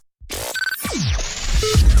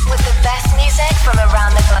music from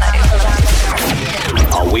around the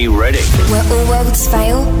globe. Are we ready? Where all worlds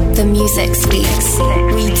fail, the music speaks.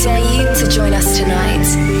 We dare you to join us tonight.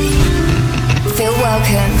 Feel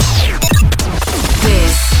welcome.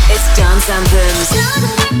 This is Dance Anthems.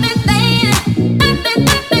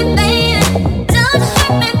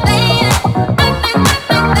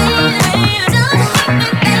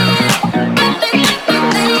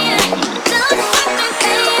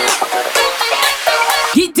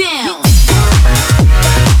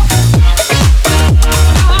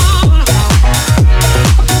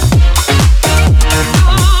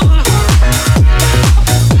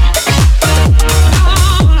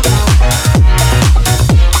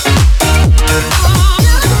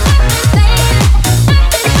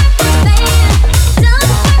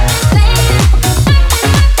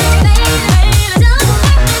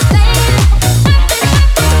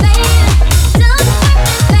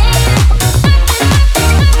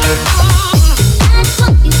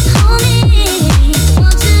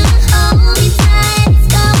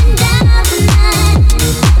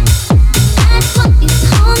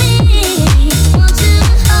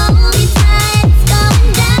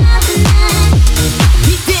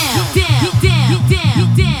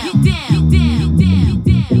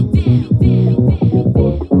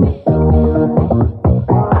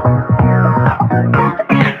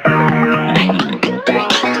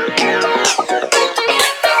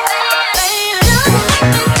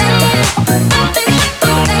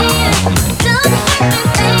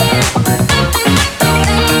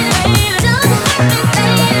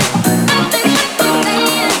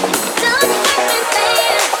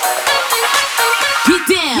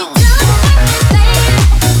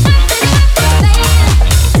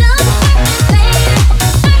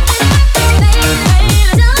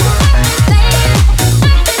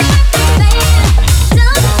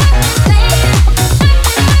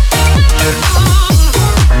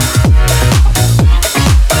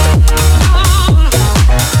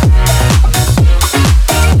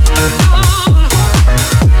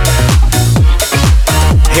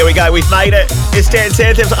 We've made it. It's Dance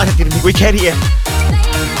Anthems. I didn't think we get here.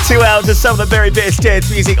 2 hours of some of the very best dance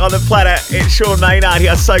music on the planet. It's Sean Maynard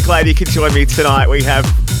here. I'm so glad you could join me tonight. We've got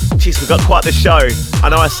quite the show. I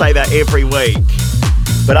know I say that every week,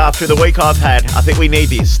 but after the week I've had, I think we need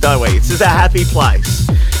this, don't we? This is a happy place.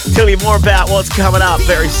 Tell you more about what's coming up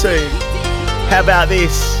very soon. How about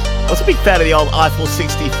this? I was a big fan of the old Eiffel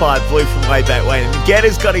 65 Blue from way back when. And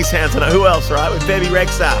Getter's got his hands on it. Who else, right? With Bebe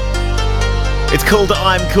Rexha. It's called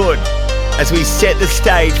I'm Good, as we set the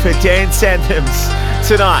stage for Dance Anthems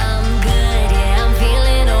tonight. I'm good, yeah, I'm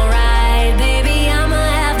feeling alright. Baby, I'ma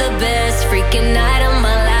have the best freaking night of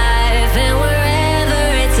my life. And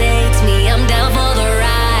wherever it takes me, I'm down for the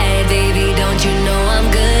ride. Baby, don't you know I'm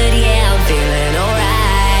good, yeah, I'm feeling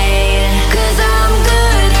alright. 'Cause I'm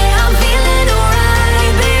good, yeah, I'm feeling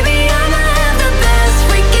alright. Baby, I'ma have the best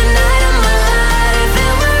freaking night of my life.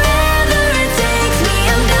 And wherever it takes me,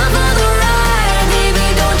 I'm down for the ride.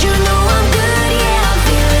 Don't you know I'm good? Yeah, I'm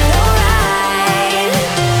feeling alright.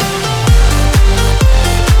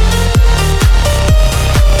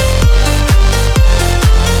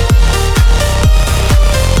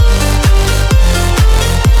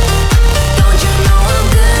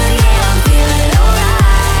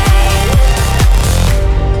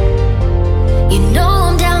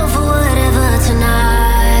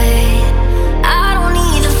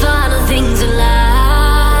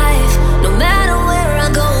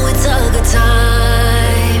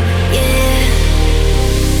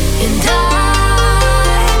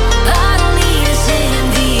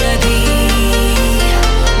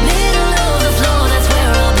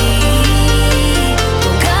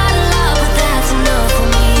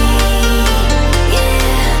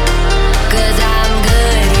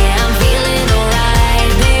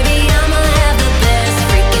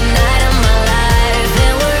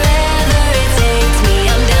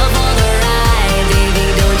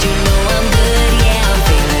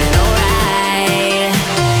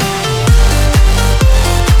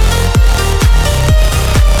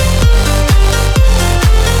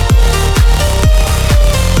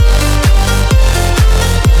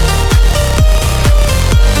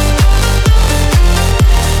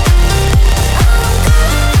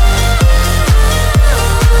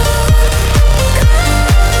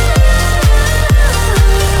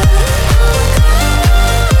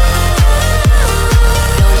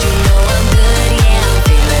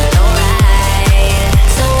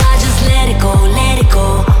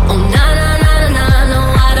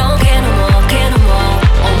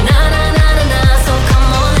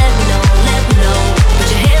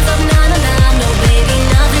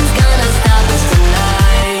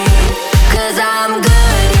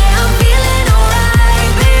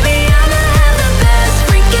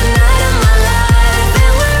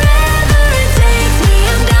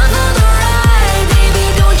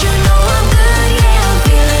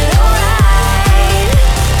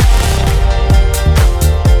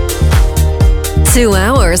 2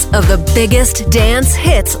 hours of the biggest dance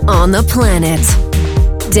hits on the planet.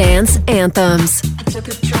 Dance Anthems. I took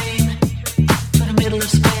a train to the middle of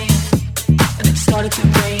Spain, and it started to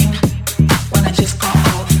rain when I just got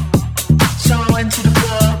off. So I went to the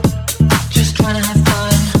club, just trying to have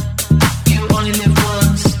fun. You only live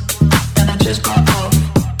once, and I just got off.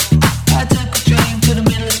 I took a train to the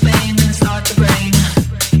middle of Spain, and it started to rain.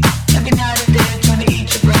 Every night and day, trying to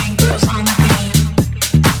eat your brain, girls on the game.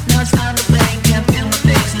 Now it's time to play, can't feel my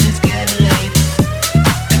face, and it's getting late.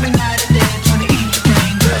 Every night and day, trying to eat your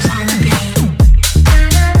brain, girls on the game.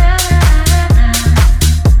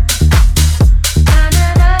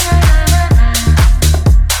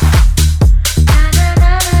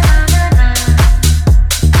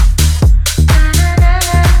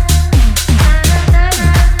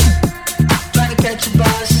 Trying to catch a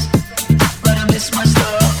bus, but I missed my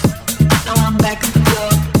stop. Now I'm back at the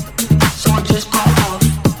club, so I just got off.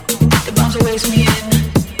 The bouncer waves me in,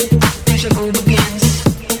 deja vu begins.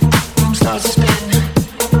 Room starts to spin,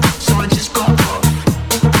 so I just got off.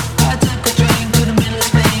 I took a train to the middle of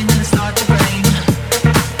Spain, and it started to rain.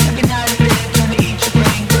 Every night and day, trying to eat your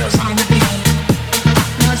brain, girls on the game.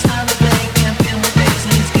 Now it's time to play, can't feel my face,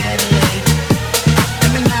 and it's getting late.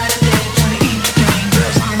 Every night and day, trying to eat your brain,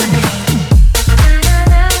 girls on the game.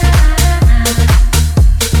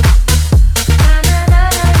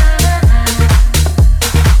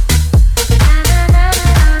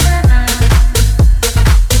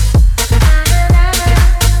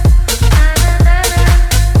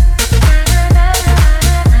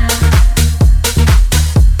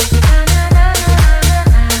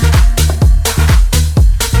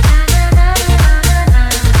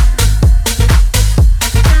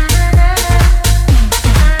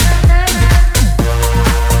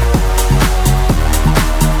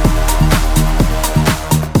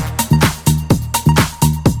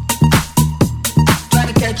 Trying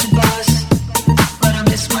to catch a bus, but I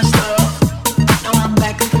missed my stop. Now I'm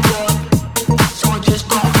back at the club, so I just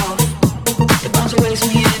got off. The bouncer waves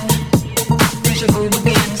me in, deja vu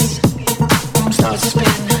begins. Room starts to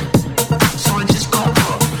spin, so I just got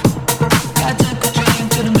off. I took a train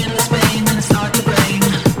to the middle of Spain, and it started to rain.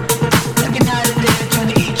 Every night and day, trying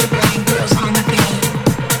to eat your brain, girls on the game.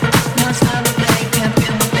 Now it's time to play, can't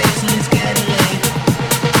feel my face, and it's getting late.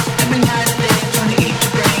 Every night and day, trying to eat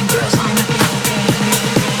your brain, girls on the game.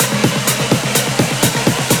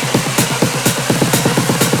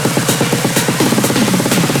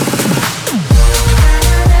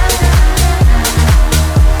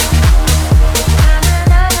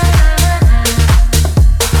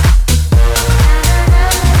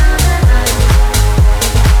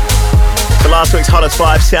 So last week's Hottest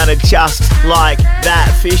 5 sounded just like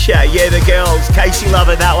that. Fisher, yeah, the girls. Casey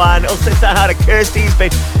loving that one. Also so hard to Kirsty's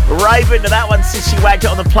been raving to that one since she whacked it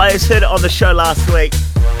on the players. Heard it on the show last week,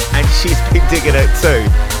 and she's been digging it too.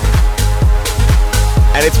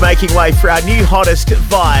 And it's making way for our new hottest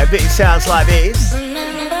vibe. It sounds like this.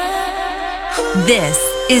 This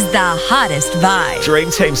is the hottest vibe.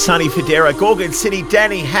 Dream Team, Sunny Federa, Gorgon City,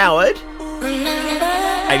 Danny Howard.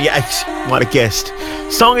 And yeah, you might have guessed.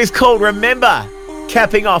 Song is called Remember,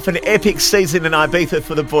 capping off an epic season in Ibiza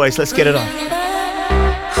for the boys. Let's get it on.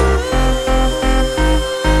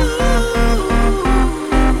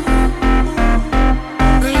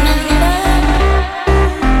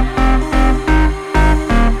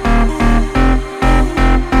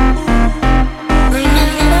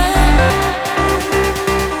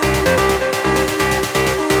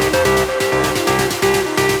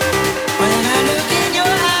 When I look in your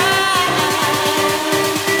eyes,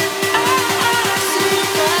 I see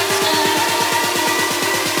what's left.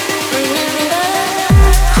 Remember.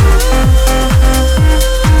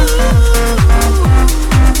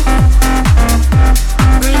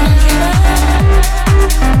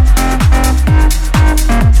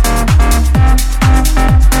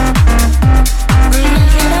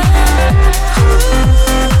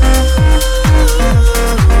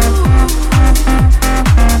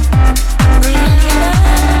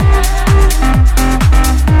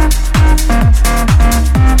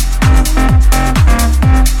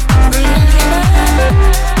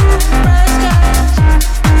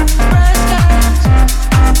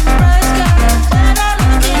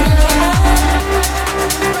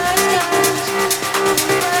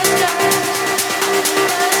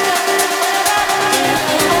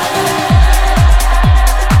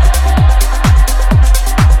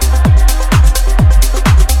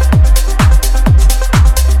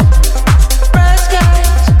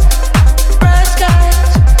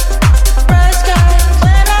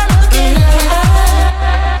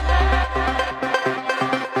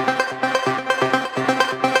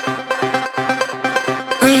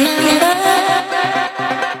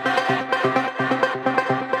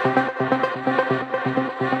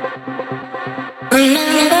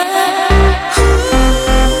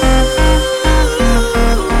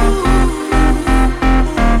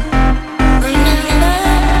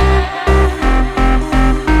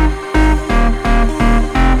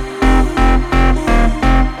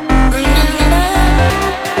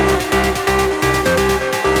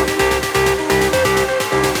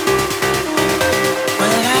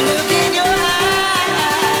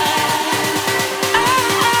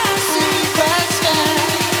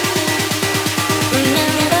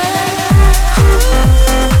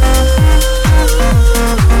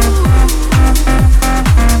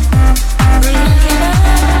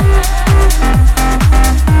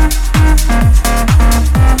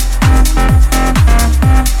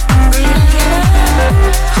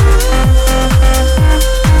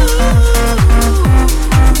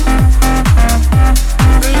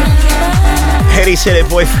 Said her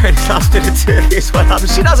boyfriend asked her to turn this one up, and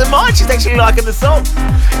she doesn't mind. She's actually liking the song.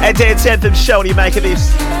 And Dance Anthem show, what do you make of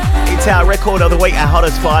this? It's our record of the week, our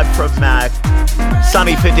hottest vibe from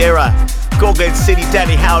Sonny Fodera, Gorgon City,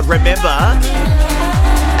 Danny Howard, Remember.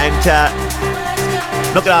 And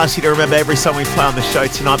I'm not going to ask you to remember every song we play on the show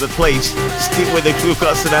tonight, but please stick with it. We've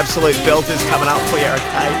got some absolute belters coming up for you,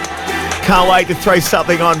 okay? Can't wait to throw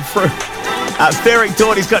something on for Ferric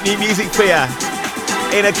Dawn. He's got new music for you.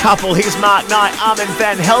 In a couple, here's Mark Knight, Armin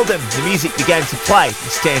van Helden. The music began to play.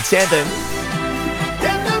 It's Dance Anthem.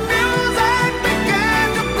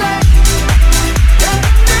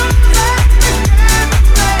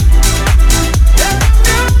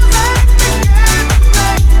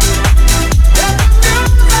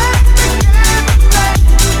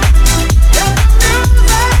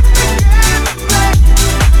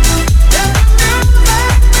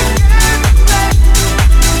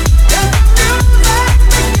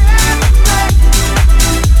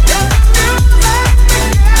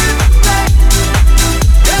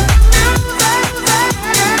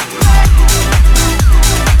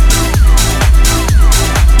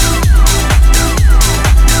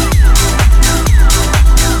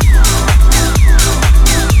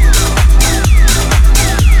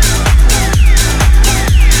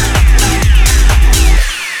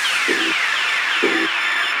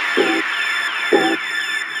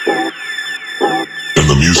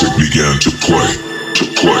 Began to play, to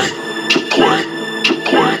play, to play, to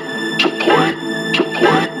play, to play, to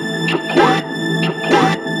play, to play, to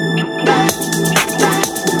play.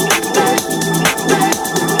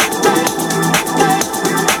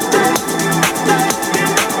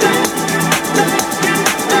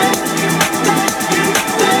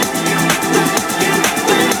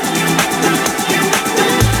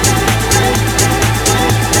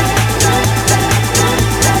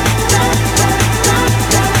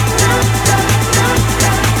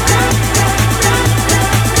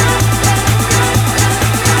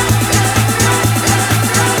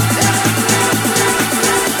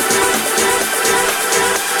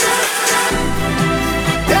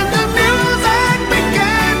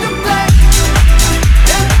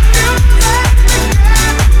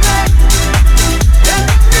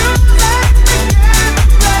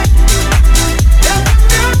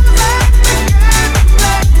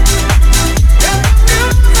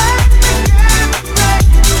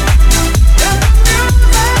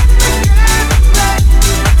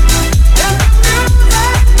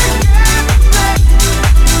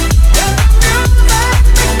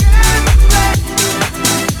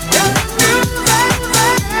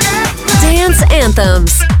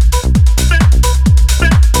 Anthems.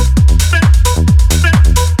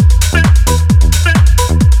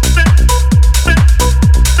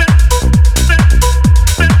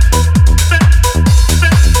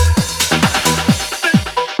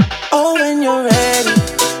 Oh, when you're ready,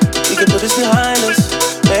 we can put this behind us.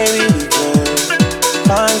 Maybe we can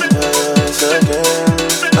find us again.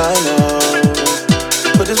 I know,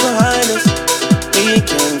 put this behind us. We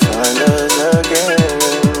can find us again.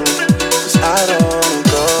 I don't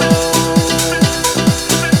go.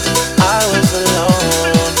 I was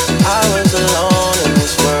alone in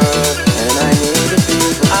this world, and I needed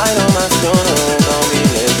people. I know my funeral gon' be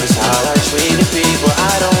lit, 'cause how I treated people.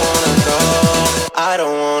 I don't wanna go. I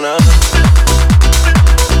don't wanna.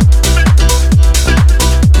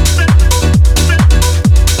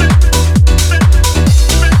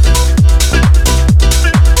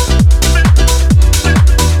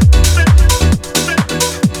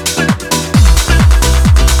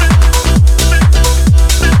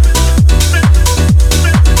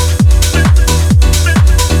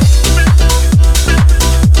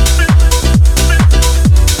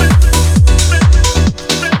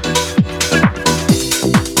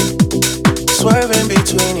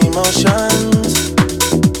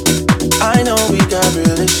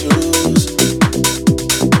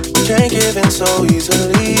 can't give in so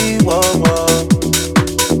easily. Whoa, whoa.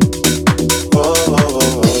 Whoa, whoa, whoa,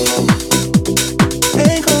 whoa.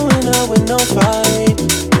 Ain't going up with no fight,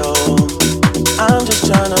 no. I'm just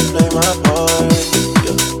tryna play my part,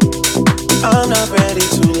 yeah. I'm not ready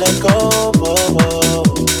to let go, whoa, whoa.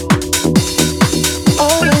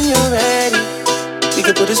 Oh, when you're ready, we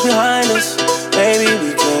can put this behind us. Maybe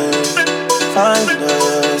we can find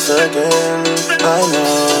us again. I know.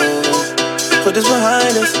 Put this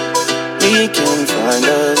behind us, we can find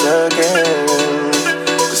us again.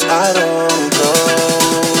 'Cause I don't go.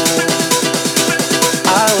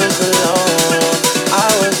 I was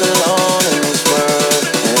alone in this world,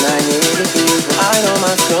 and I needed people. I know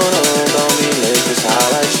my funeral gon' be late, 'cause how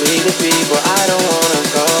I treated people. I don't wanna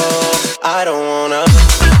go, I don't wanna.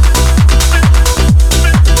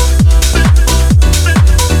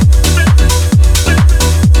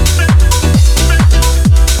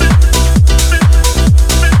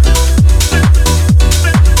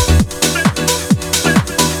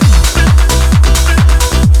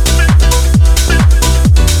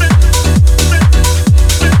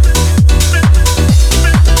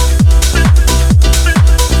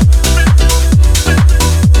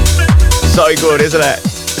 So good, isn't it?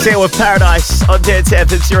 Seal with Paradise on Dance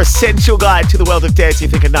Anthems, your essential guide to the world of dance. You're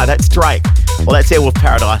thinking, no, that's Drake. Well, that's Seal with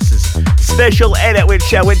Paradise's special edit,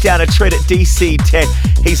 which went down a treat at DC10.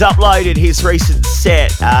 He's uploaded his recent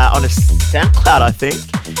set on a SoundCloud, I think,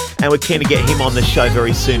 and we're keen to get him on the show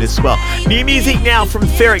very soon as well. New music now from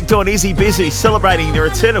Ferric Dawn, Izzy Busy, celebrating the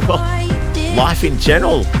return of, well, life in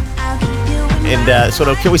general. And sort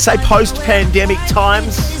of, can we say post-pandemic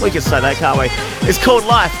times? We can say that, can't we? It's called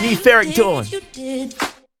Life, new Ferric Dawn.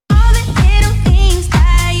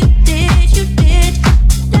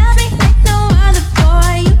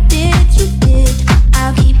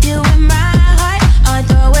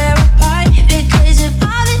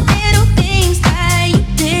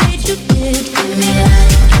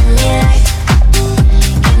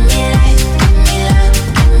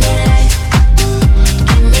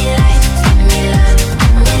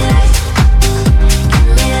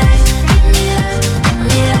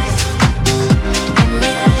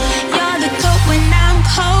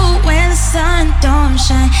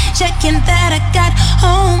 Checking that I got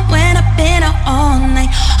home when I've been out all night.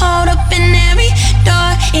 Hold up in every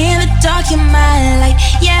door, in the dark, you're my light.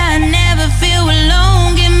 Yeah, I never feel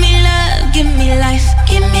alone. Give me love, give me life.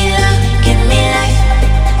 Give me love, give me life.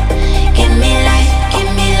 Give me life,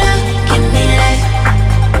 give me love, give me life.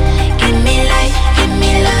 Give me life, give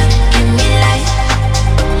me love, give me life.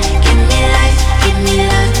 Give me life, give me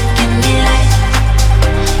love, give me life. Give me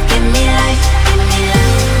life, give me love, give me life.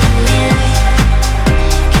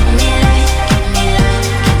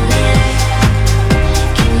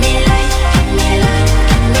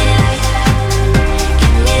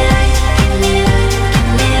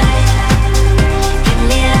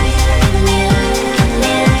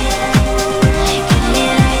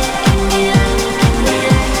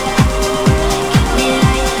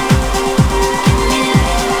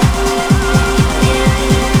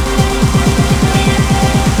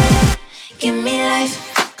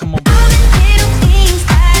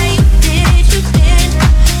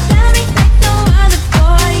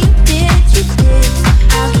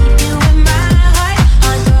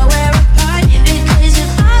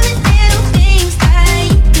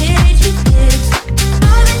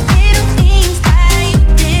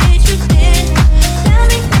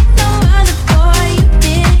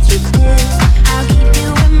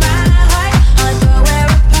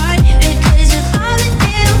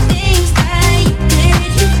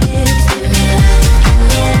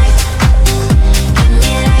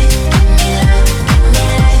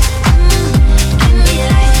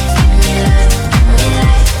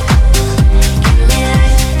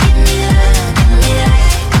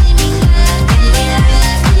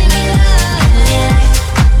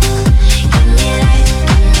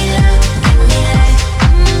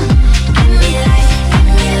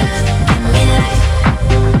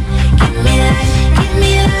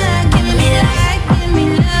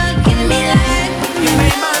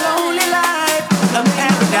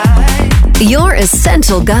 Your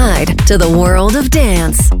essential guide to the world of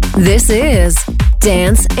dance. This is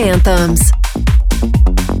Dance Anthems.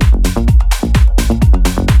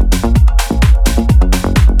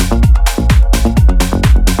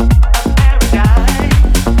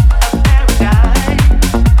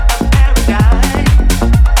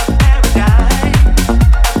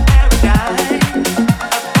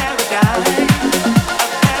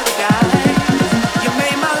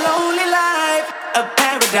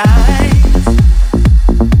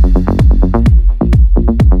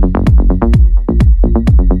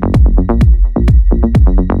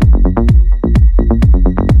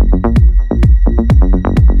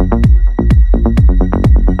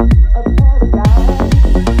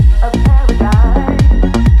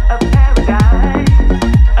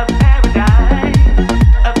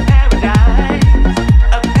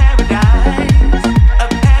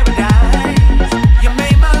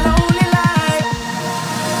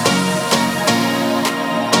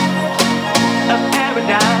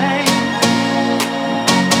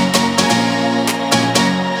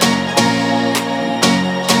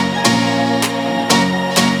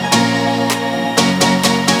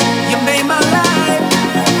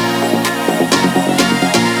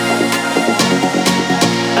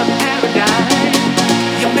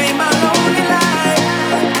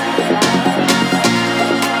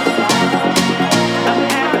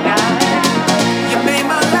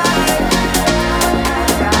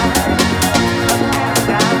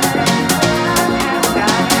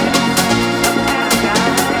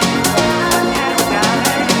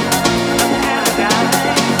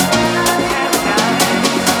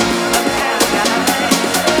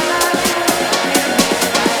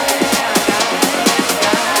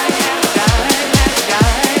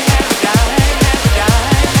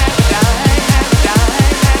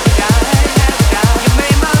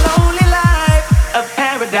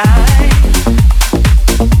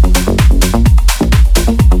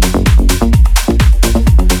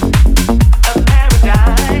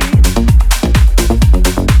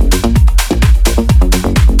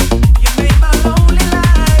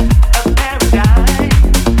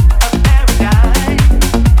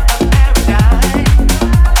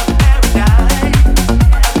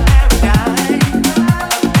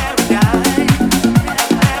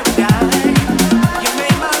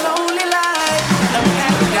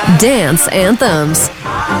 Dance Anthems.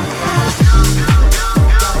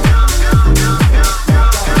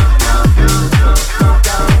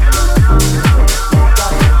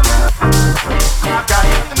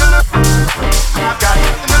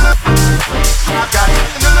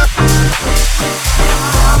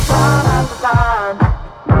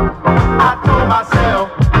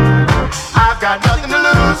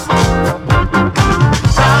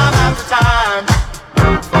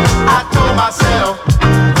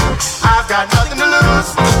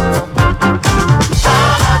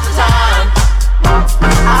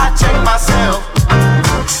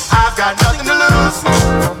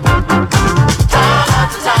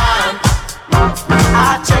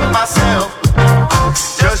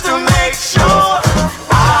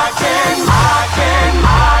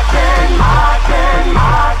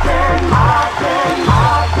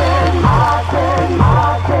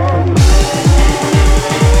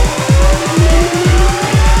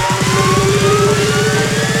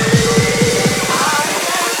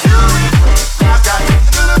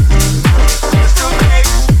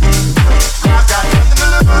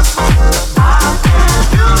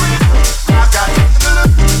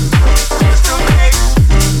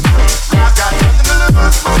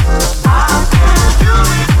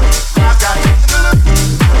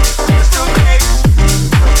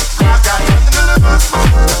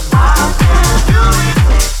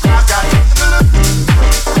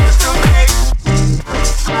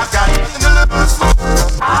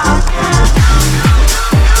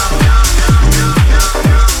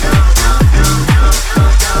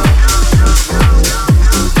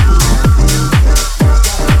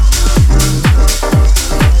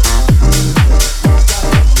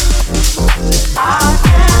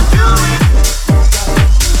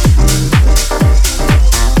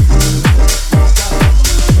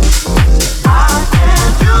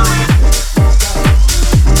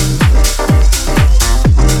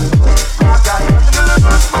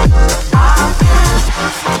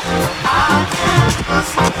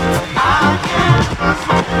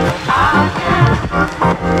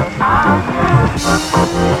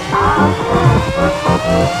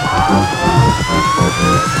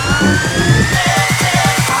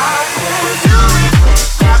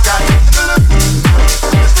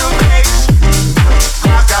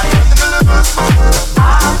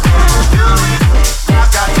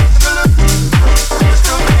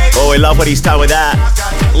 What he's done with that.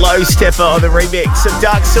 Low Stepper on the remix of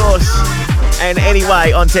Dark Sauce. And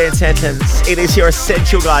anyway, on Dance Anthems, it is your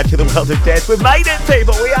essential guide to the world of dance. We've made it,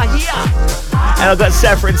 people. We are here. And I've got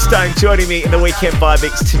Saffron Stone joining me in the Weekend Vibe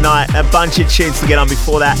Mix tonight. A bunch of tunes to get on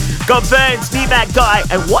before that. Got Burns, Near Mac Guy.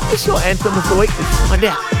 And what is your anthem of the week? Let's find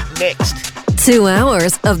out next. 2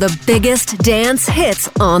 hours of the biggest dance hits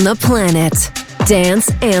on the planet.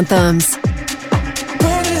 Dance Anthems.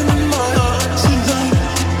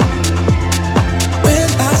 When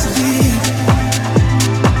I sleep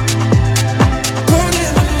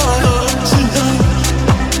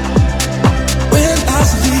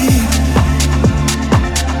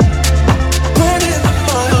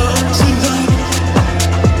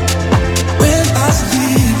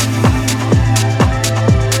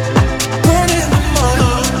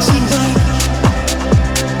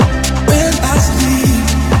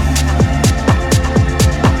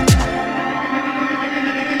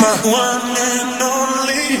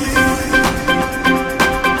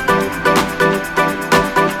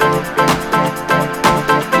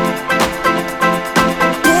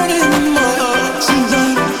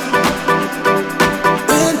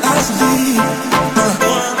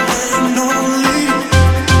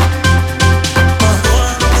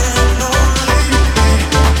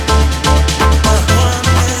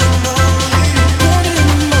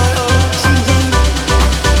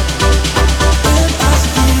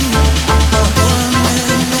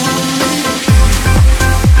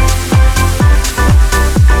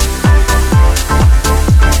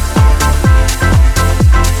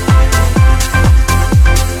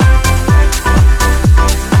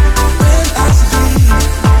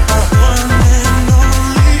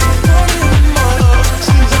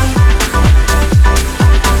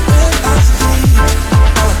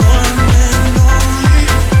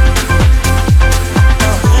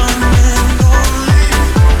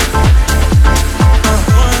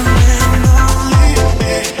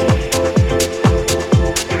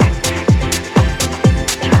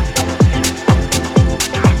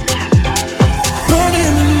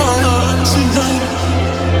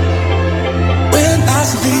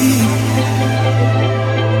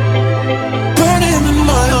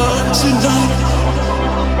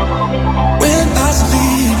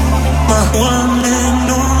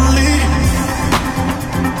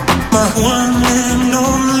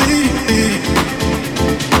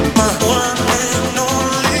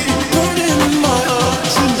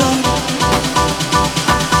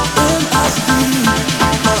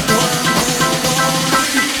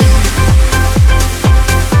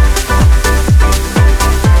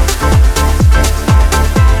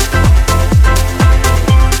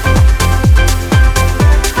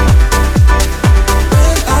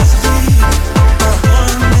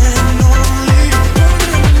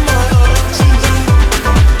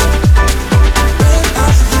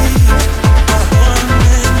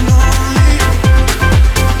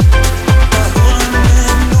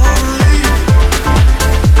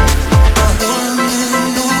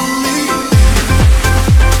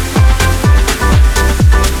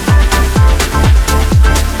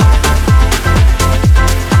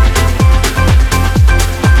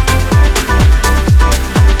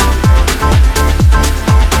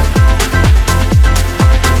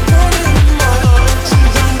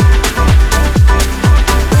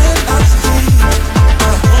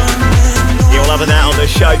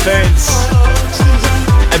Burns.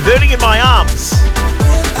 And Burning in My Arms.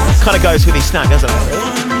 Kind of goes with his snug, doesn't it?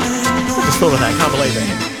 Just thought of that, can't believe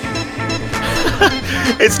it.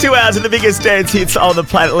 It's 2 hours of the biggest dance hits on the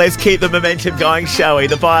planet. Let's keep the momentum going, shall we?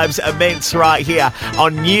 The vibe's immense right here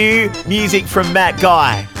on new music from Matt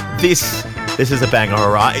Guy. This is a banger, all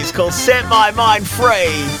right? It's called Set My Mind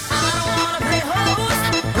Free.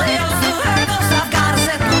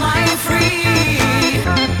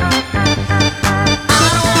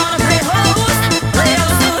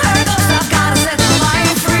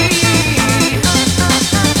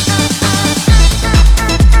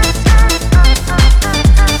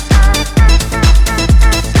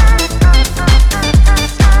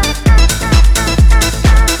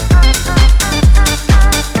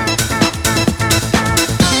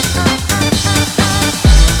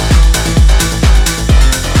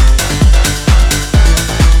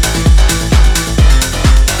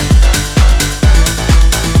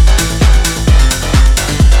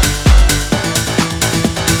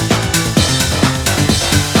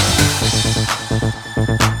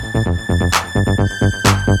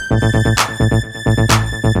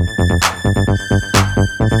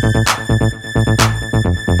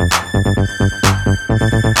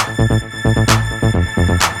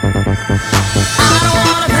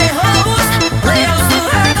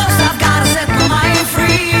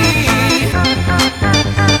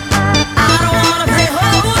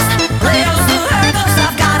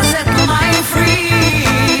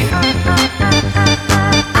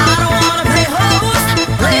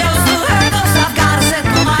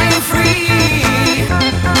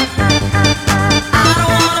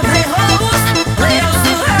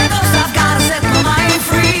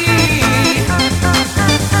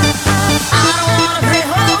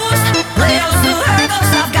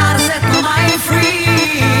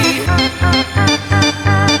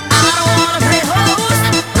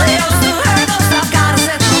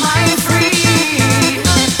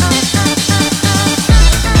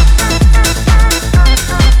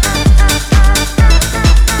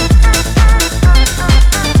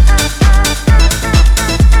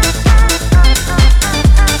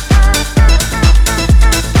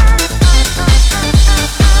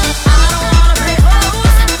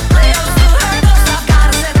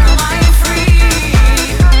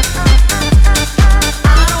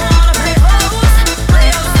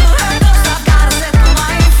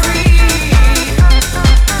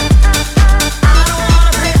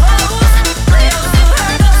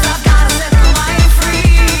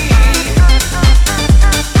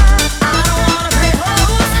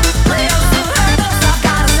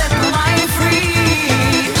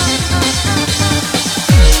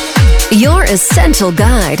 Your essential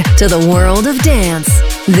guide to the world of dance.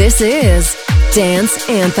 This is Dance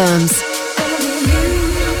Anthems.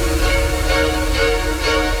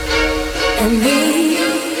 And me,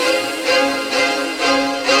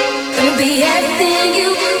 gonna be everything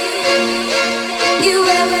you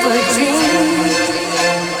ever dreamed.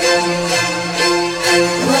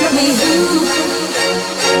 Wanna be who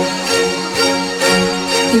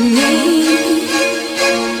you need.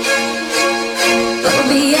 Gonna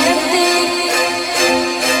be everything.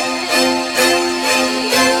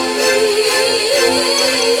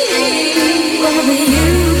 Wanna be you.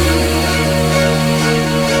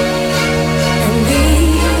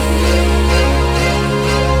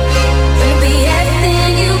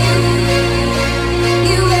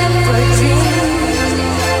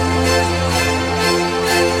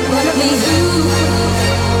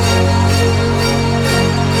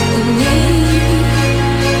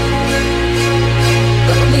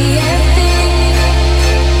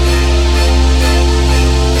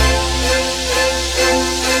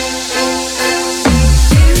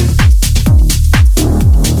 You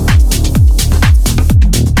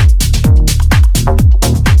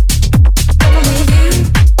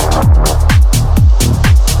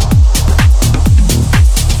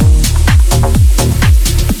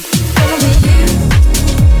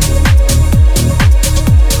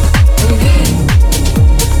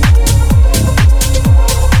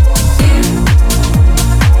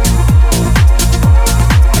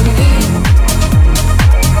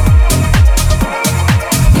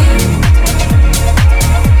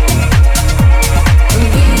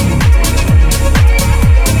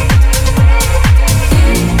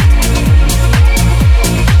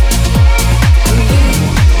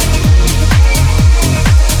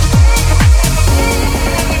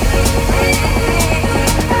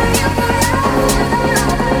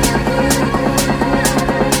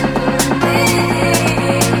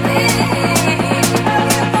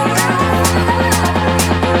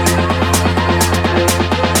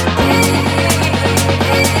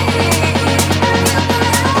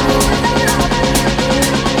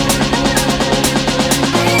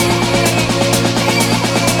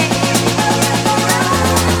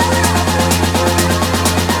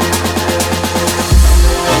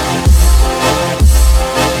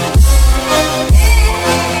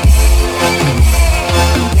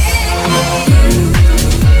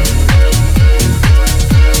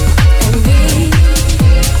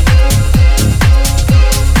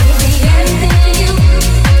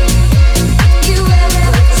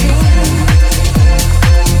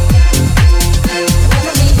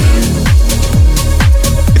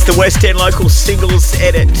West End Local Singles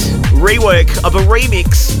Edit rework of a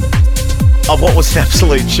remix of what was an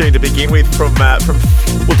absolute tune to begin with from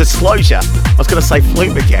Disclosure. I was going to say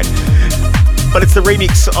Flume again, but it's the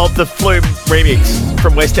remix of the Flume remix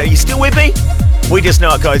from West End. Are you still with me? We just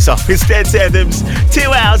know it goes off. It's Dance Anthems,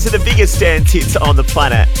 2 hours of the biggest dance hits on the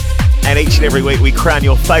planet. And each and every week we crown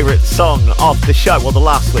your favourite song of the show, well, the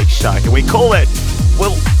last week's show. And we call it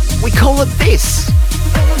this.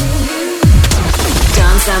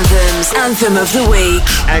 Dance Anthems, Anthem of the Week.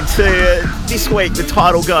 And to this week, the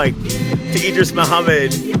title going to Idris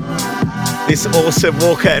Muhammad. This awesome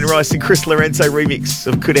Walker and Rice and Chris Lorenzo remix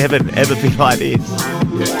of Could Heaven Ever Be Like This?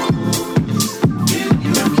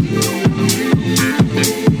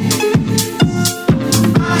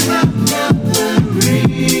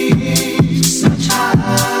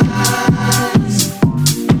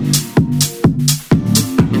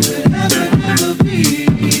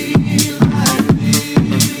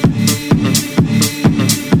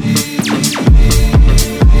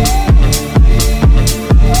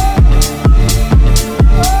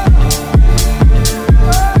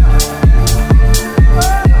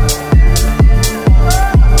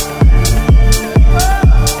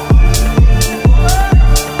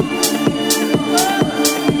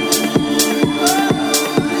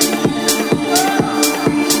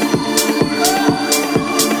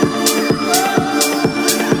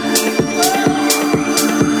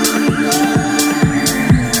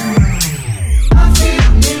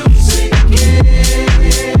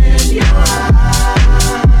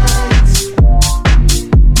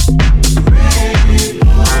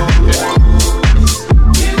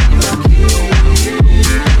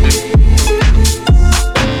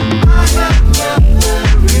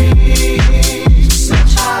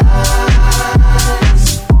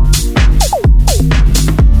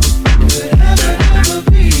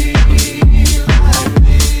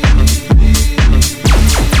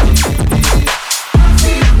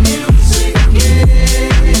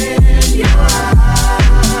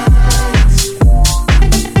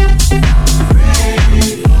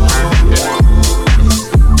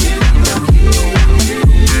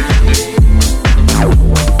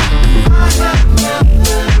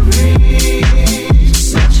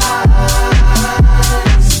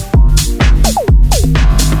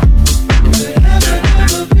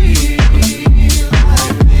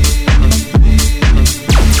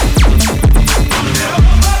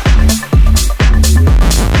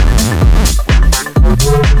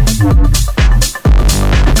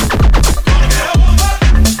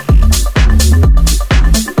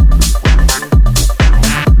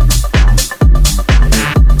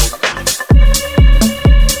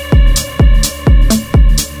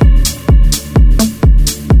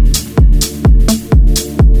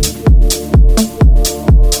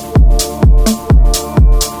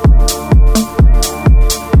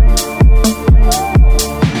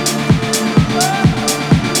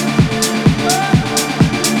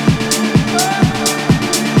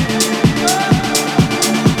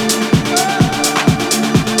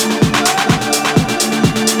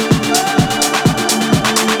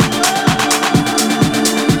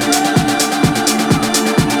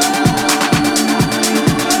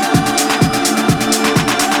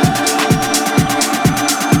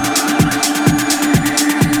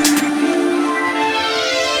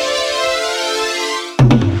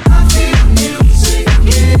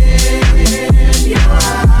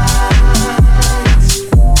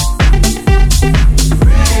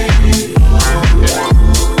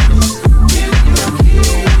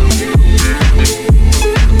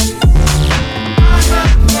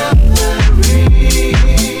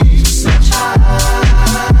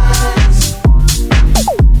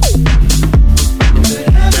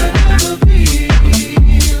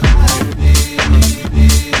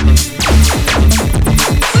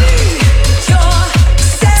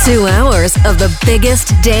 Of the biggest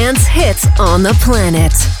dance hits on the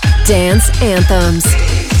planet. Dance Anthems.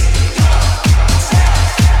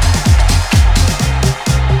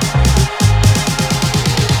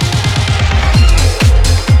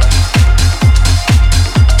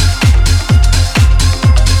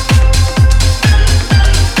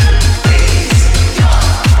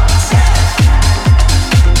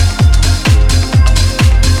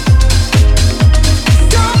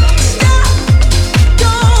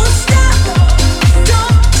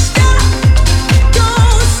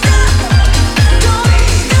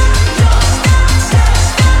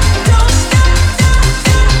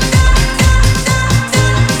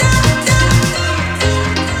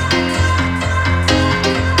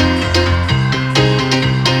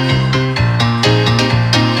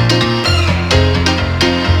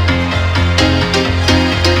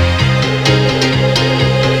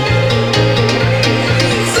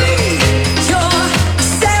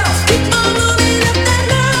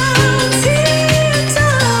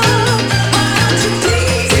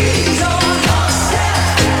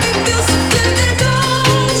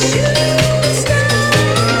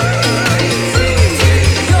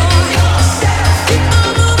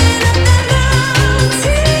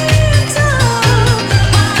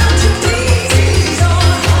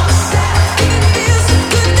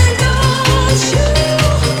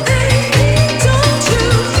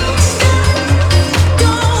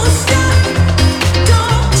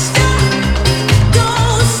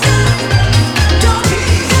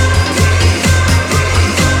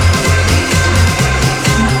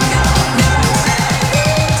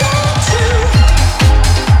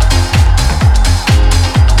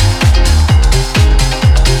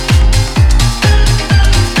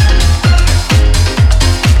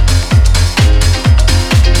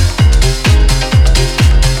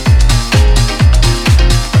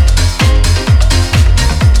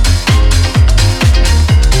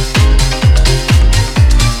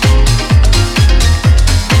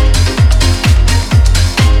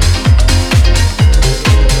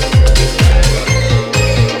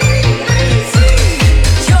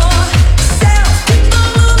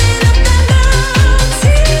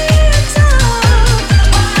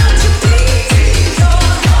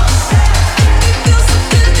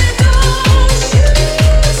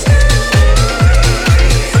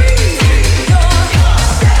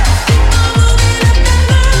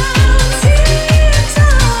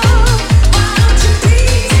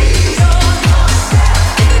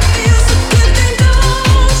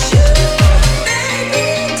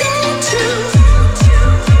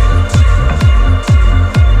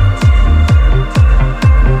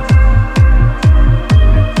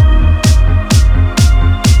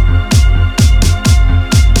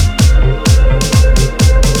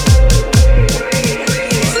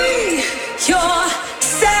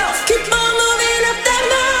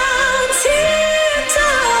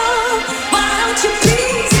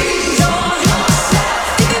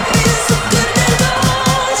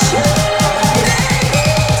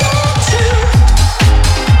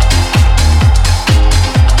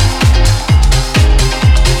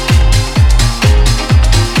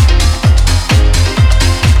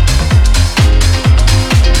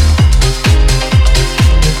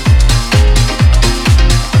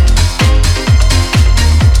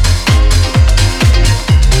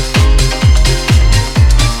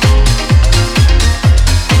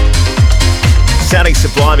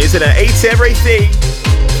 isn't it? Eats everything.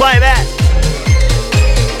 Play that.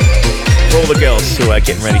 For all the girls who are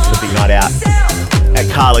getting ready for the big night out at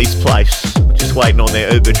Carly's place, just waiting on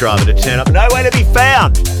their Uber driver to turn up. Nowhere to be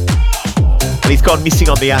found. And he's gone missing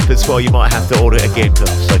on the app as well. You might have to order it again,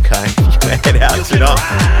 girls, okay? You can head out tonight.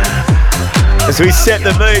 As we set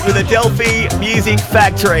the mood with the Delphi Music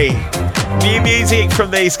Factory. New music from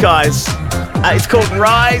these guys. It's called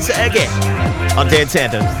Rise Again on Dance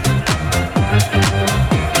Anthems.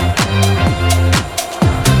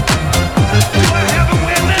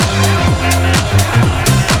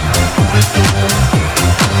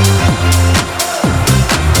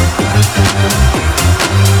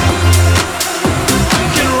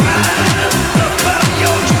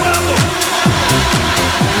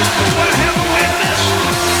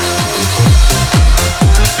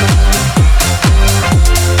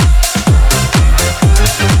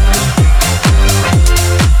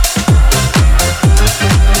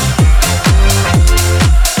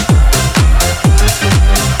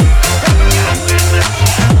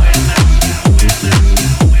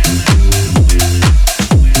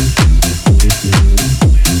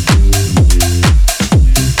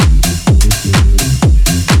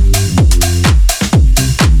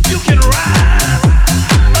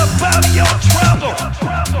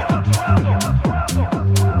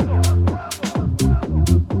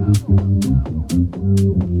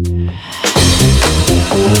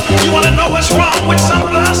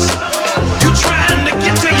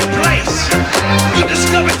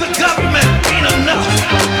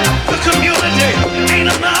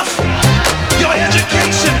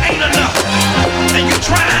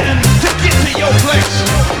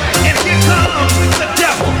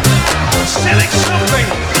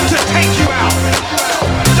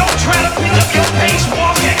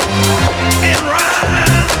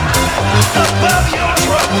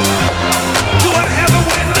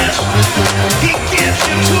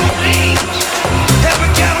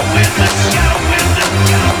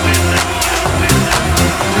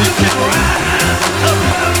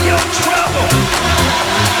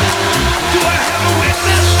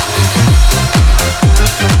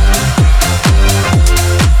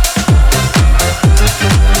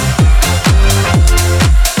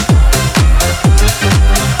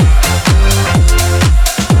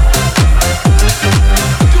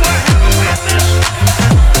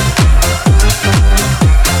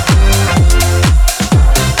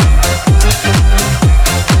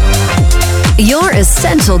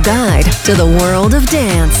 Essential guide to the world of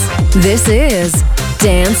dance. This is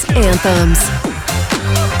Dance Anthems.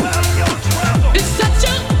 It's such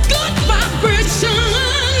a good vibration,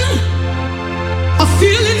 a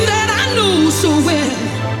feeling that I know so well.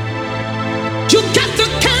 You got the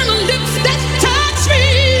kind of lips that touch me,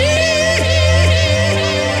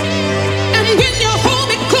 and when you hold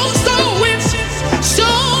me close, oh, it's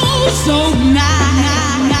so nice.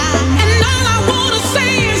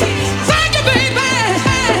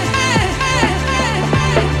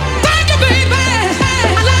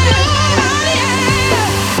 Yeah.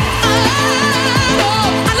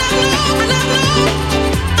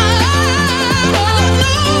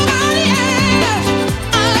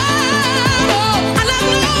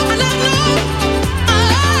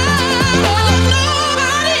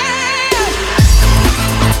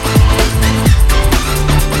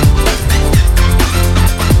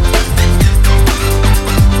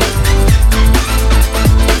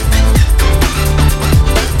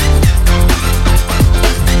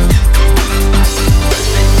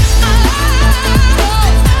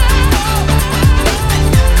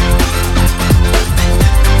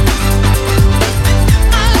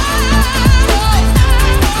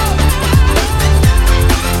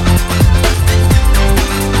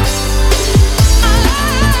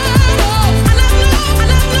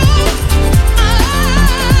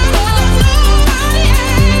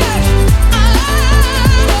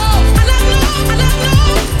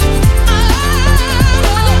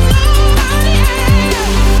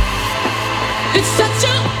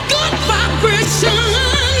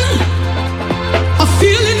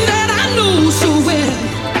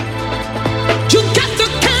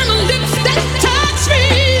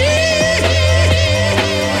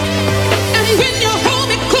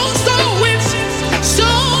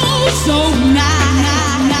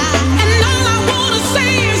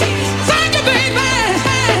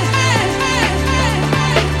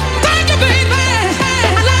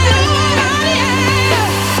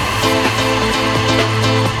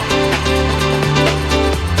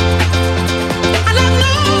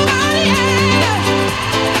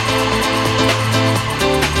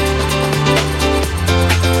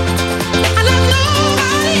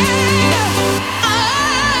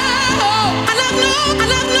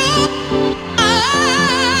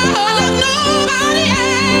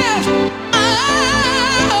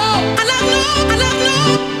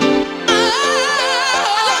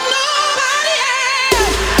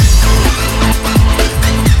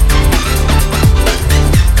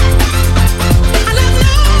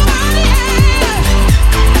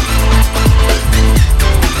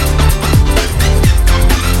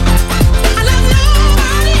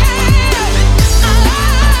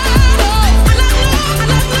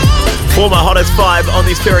 vibe on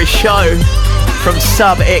this very show from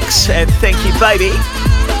Sub X, and thank you, baby,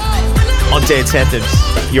 on Dance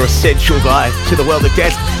Anthems, your essential guide to the world of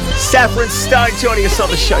dance. Saffron Stone joining us on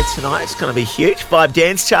the show tonight. It's going to be huge. Vibe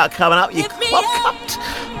Dance Chart coming up. You're welcome.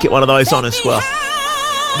 Get one of those on as well.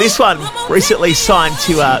 This one recently signed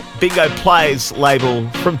to Bingo Players label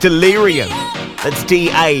from Delirium. That's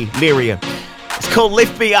D-A-Lirium. It's called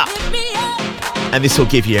Lift Me Up. And this will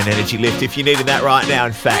give you an energy lift if you needed that right now,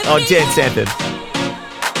 in fact, on Dance Anthem.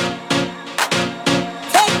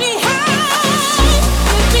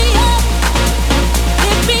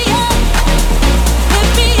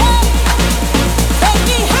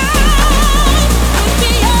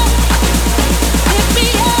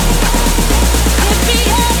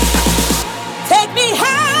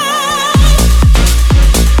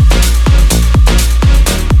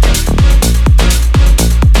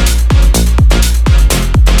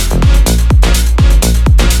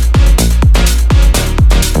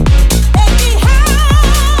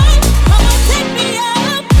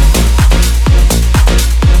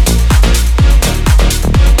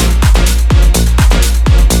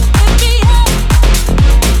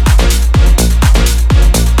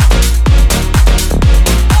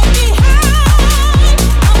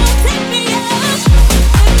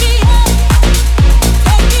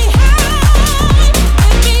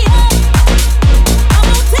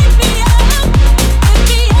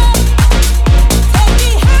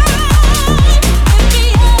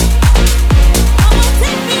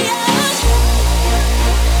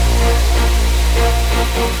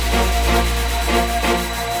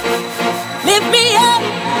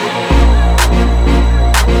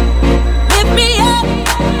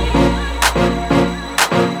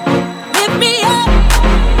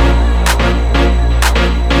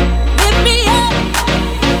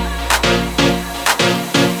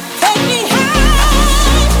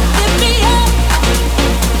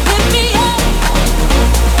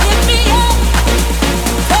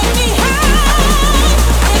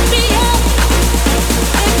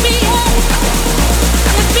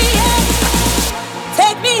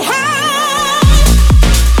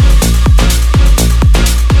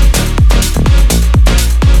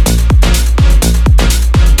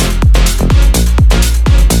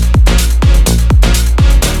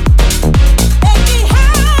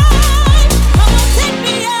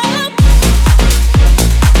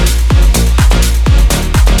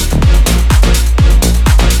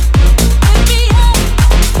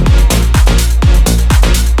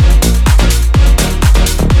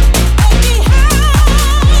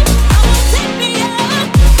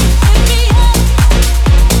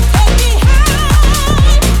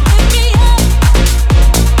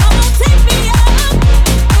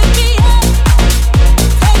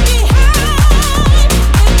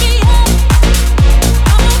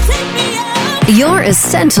 Your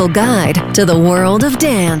essential guide to the world of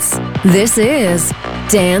dance. This is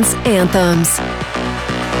Dance Anthems.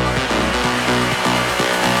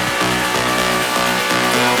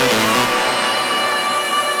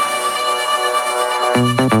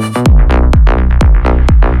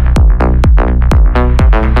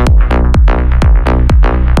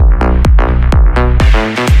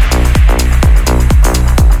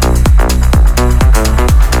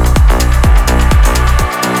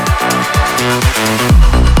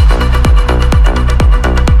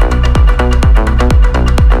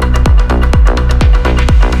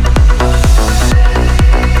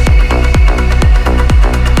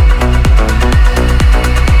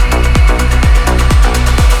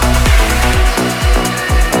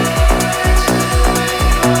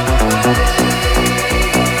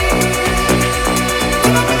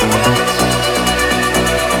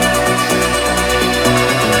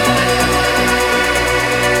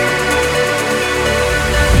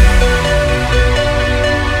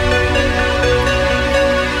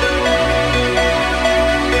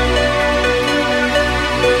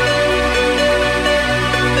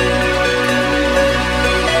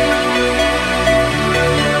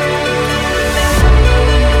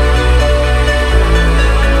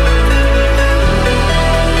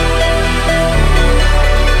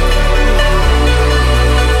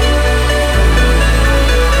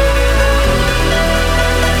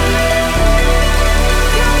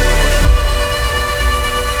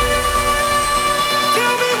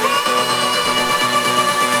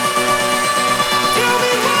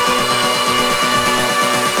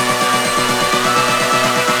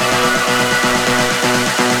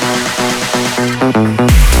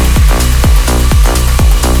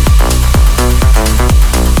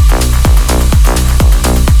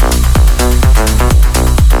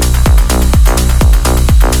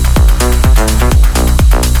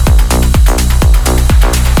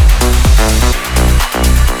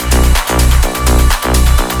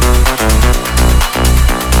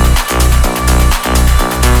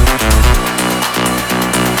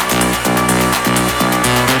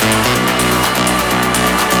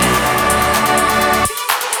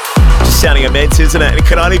 sounding immense, isn't it? It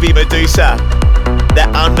can only be Medusa.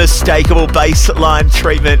 That unmistakable bass line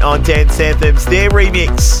treatment on Dance Anthems. Their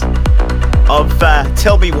remix of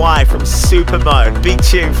Tell Me Why from Supermode. Big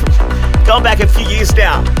tune from going back a few years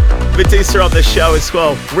now. Medusa on the show as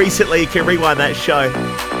well. Recently, you can rewind that show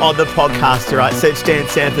on the podcast, all right? Search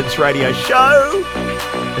Dance Anthems Radio Show.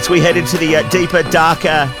 As we head into the deeper,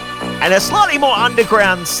 darker, and a slightly more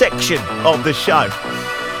underground section of the show.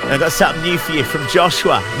 And I've got something new for you from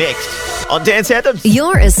Joshua next on Dance Anthems.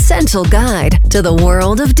 Your essential guide to the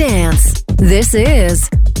world of dance. This is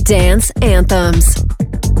Dance Anthems.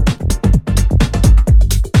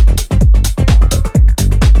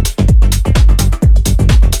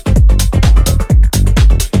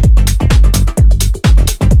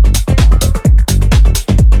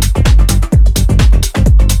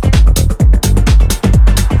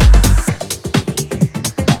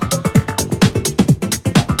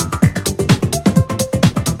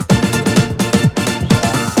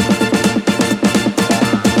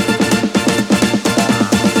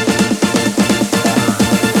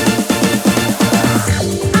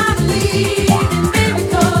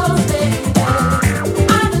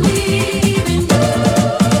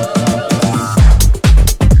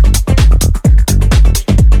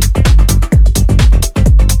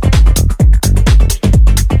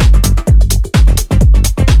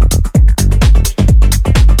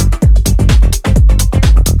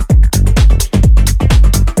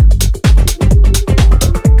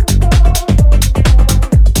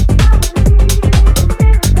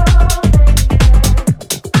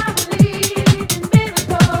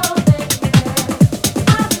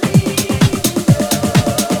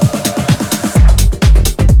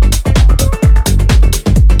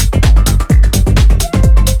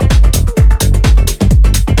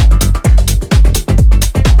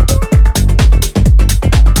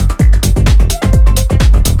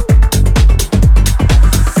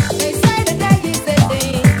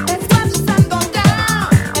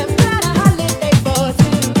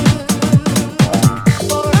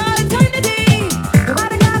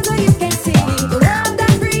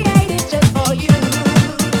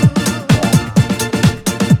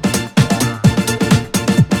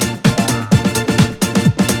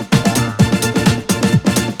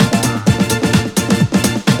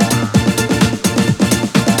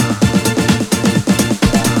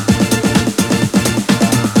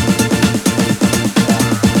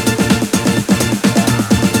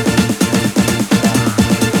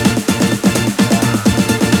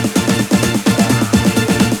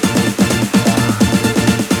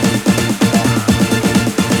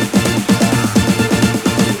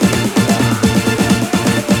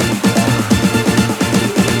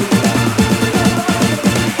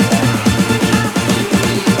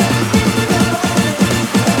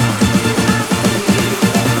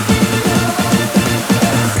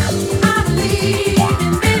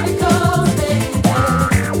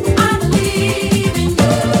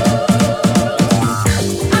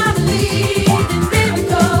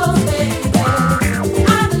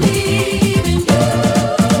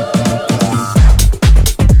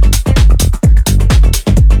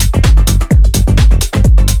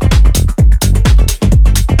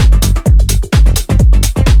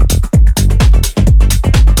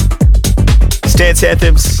 Dance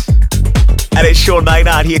Anthems. And it's Sean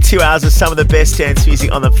Maynard here, 2 hours of some of the best dance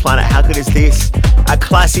music on the planet. How good is this? A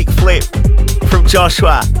classic flip from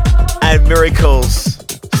Joshua and Miracles.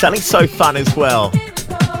 Something so fun as well.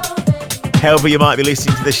 However you might be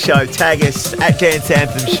listening to the show, tag us at Dance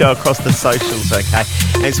Anthem Show across the socials, okay?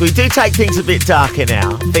 As we do take things a bit darker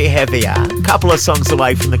now, a bit heavier, a couple of songs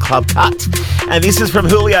away from the club cut. And this is from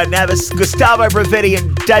Julio Navas, Gustavo Bravetti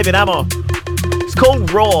and David Amor. It's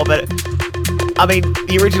called Raw, but I mean,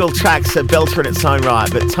 the original track's a belter in its own right,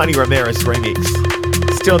 but Tony Ramirez remix.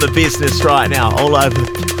 Still in the business right now, all over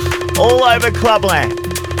Clubland.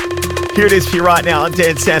 Here it is for you right now on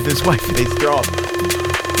Dance Anthems. Wait for this drop.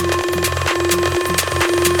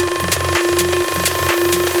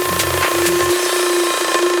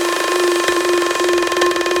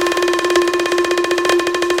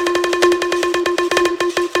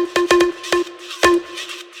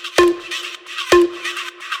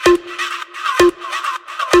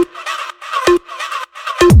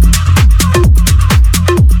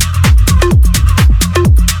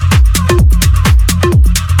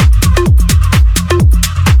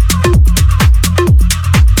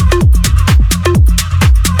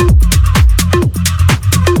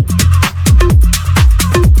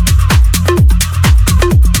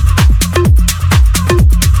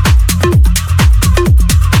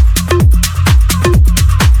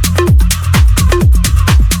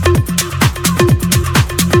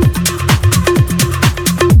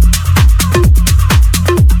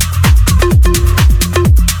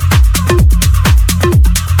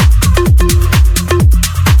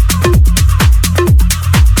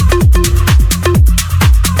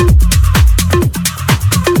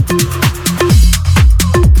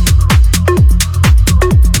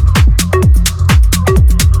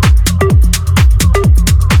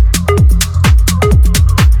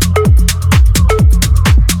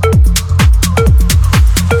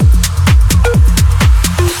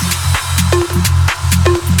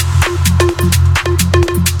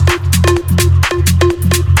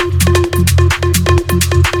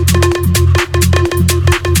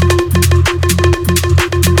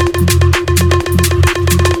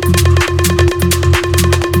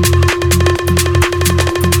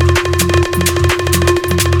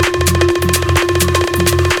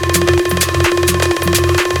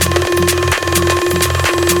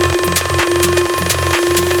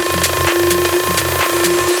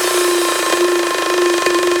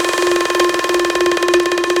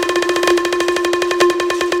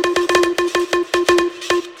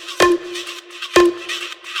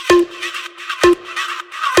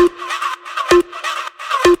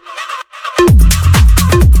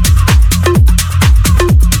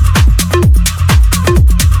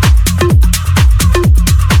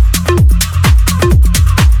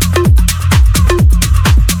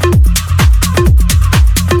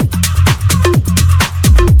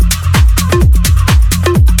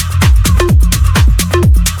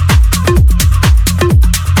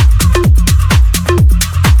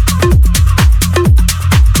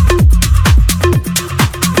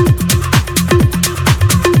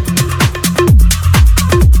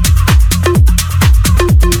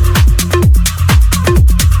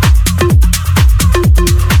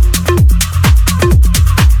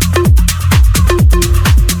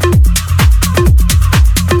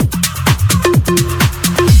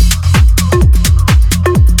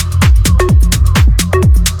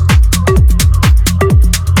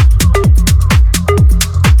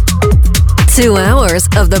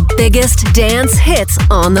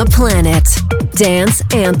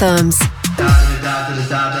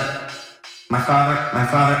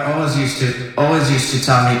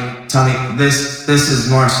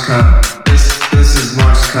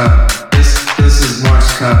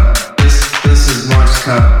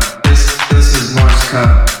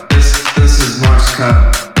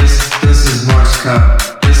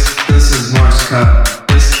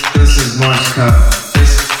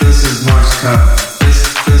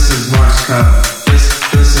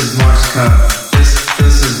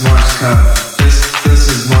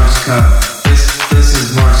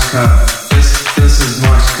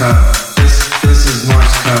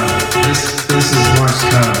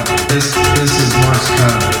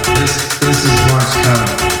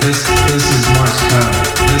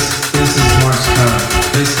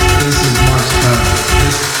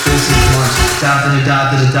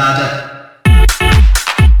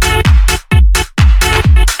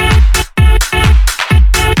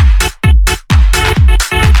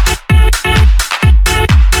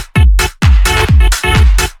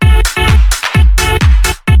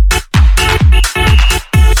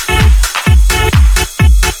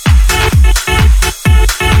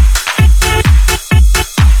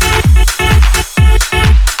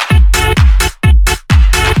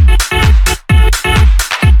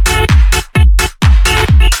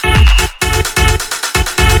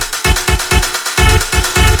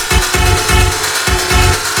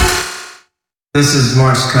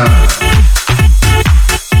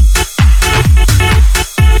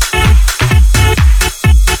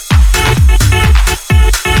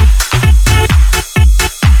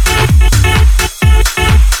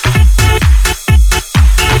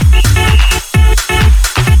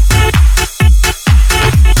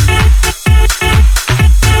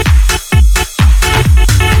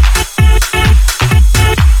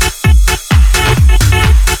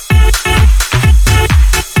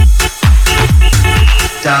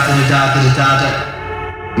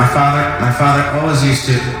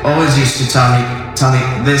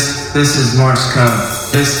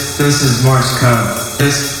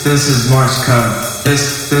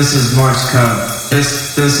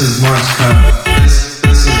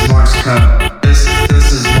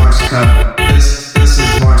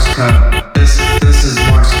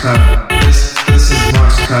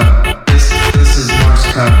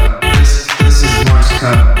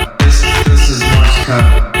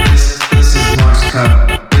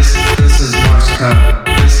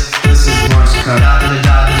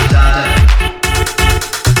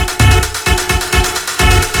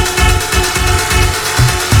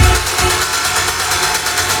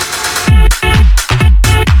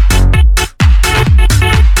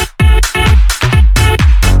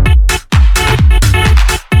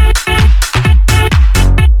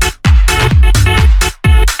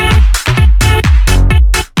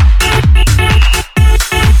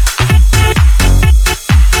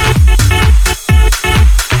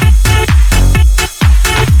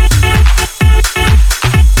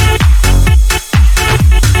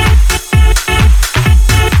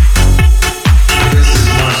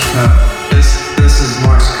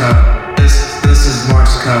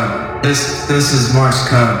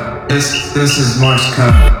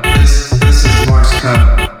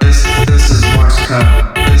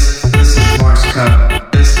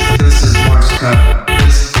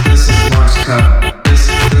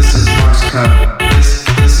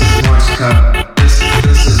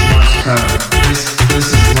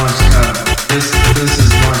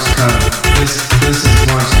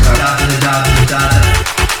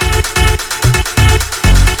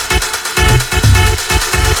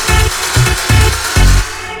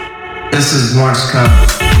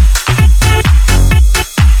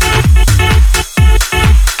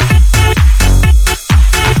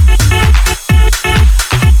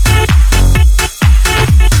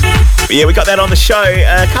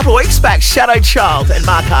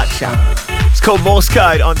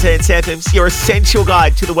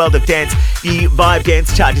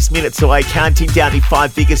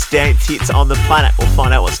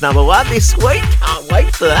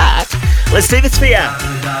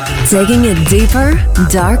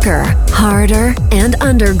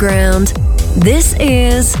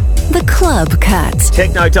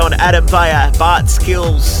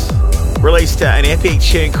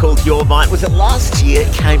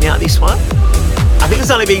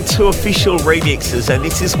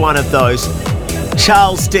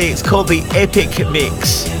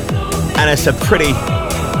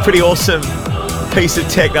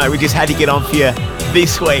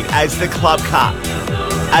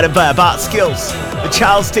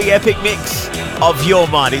 of your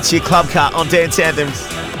mind. It's your club cut on Dance Anthems.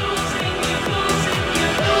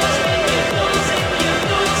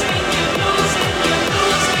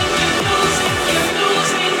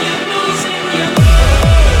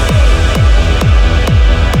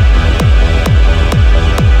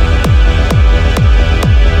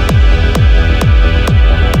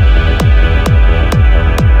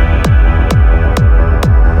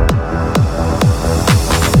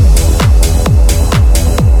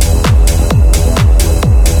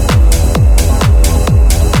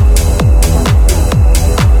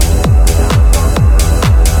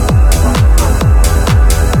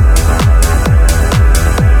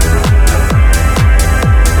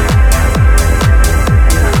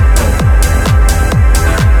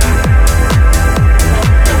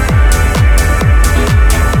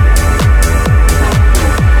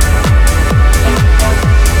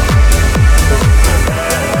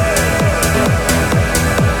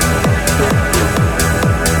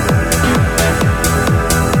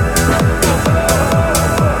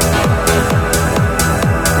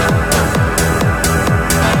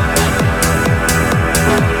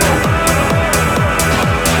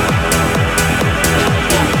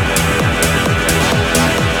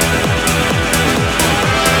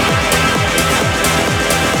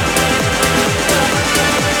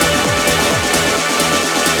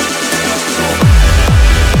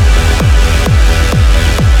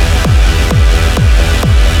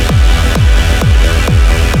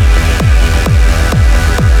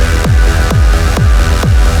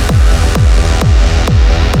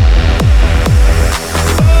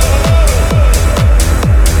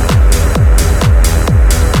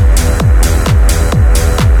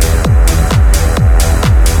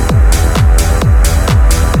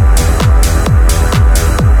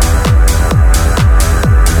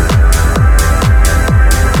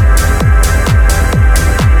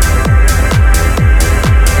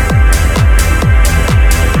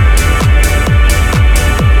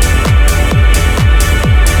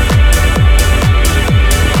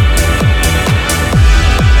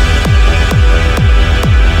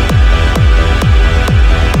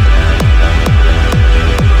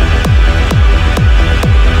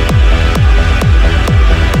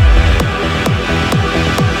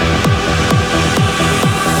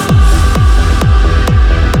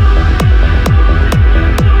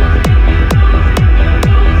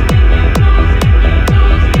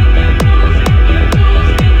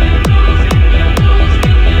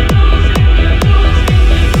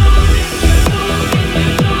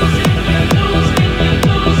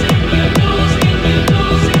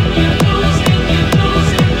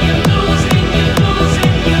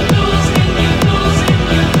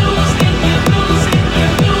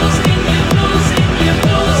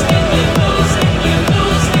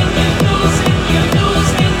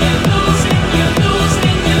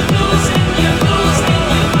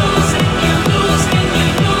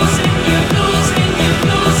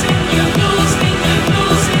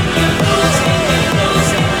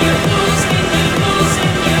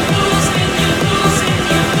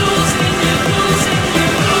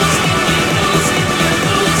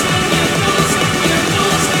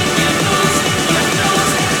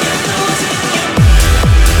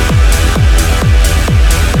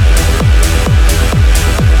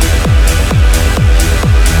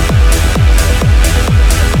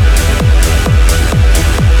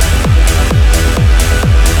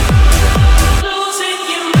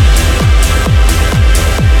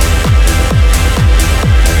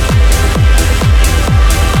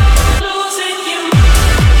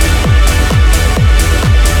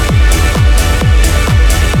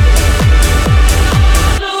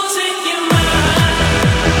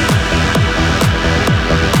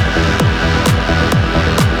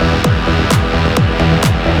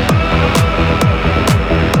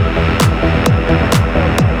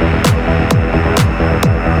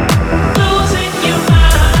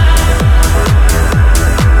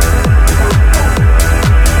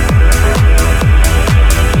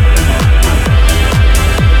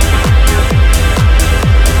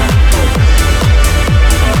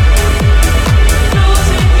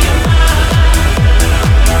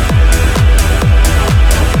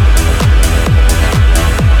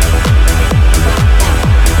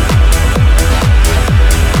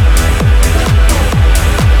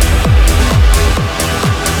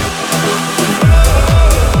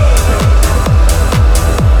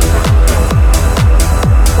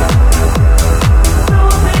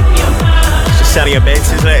 Sunny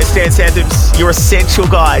immense, isn't it? It's Dance Anthems, your essential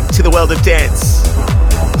guide to the world of dance.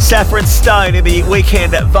 Saffron Stone in the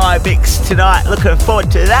weekend vibe mix tonight. Looking forward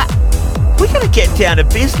to that. We're going to get down to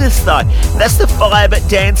business though. That's the Vibe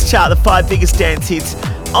Dance Chart, the 5 biggest dance hits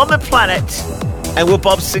on the planet. And will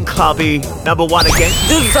Bobson Club be number 1 again?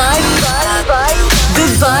 The Vibe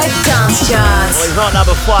Dance Chart. Well, he's not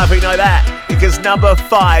number 5, we know that. Because number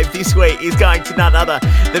 5 this week is going to none other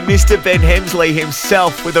than Mr. Ben Hemsley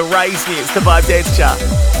himself with a Raise Me. It's the Vibe Dance Chart.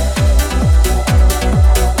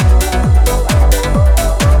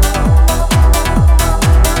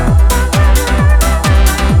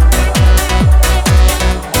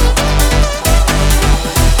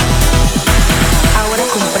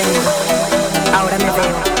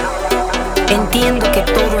 Entiendo que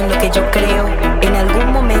todo en lo que yo creo en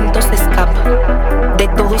algún momento se escapa de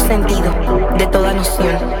todo sentido, de toda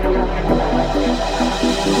noción.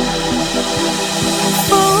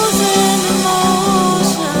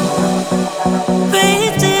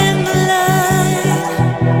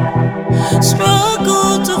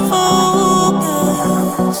 Struggle to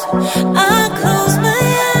focus. I close my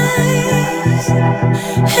eyes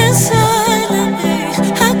and silently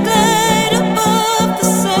I glide above the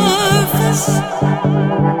surface.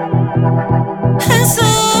 And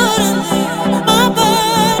suddenly my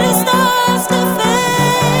body starts to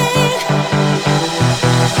fade.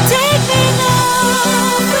 Take me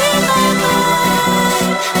now, free my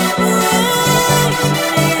mind, raise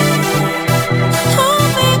me. Hold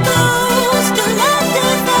me close till I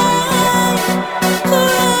divine.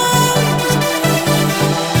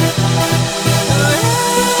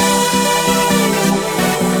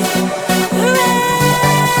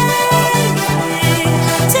 Raise me,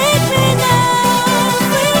 take me now,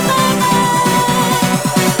 free my mind.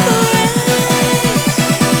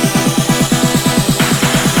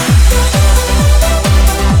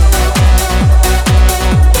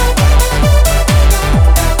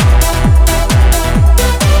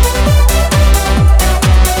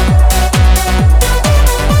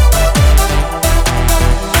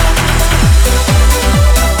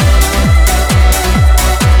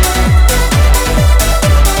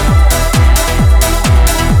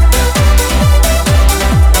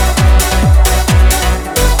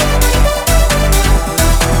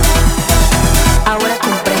 Ahora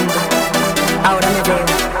comprendo, ahora me veo.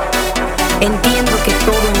 Entiendo que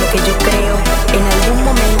todo en lo que yo creo en algún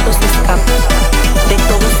momento se escapa de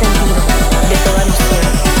todo sentido, de toda noción.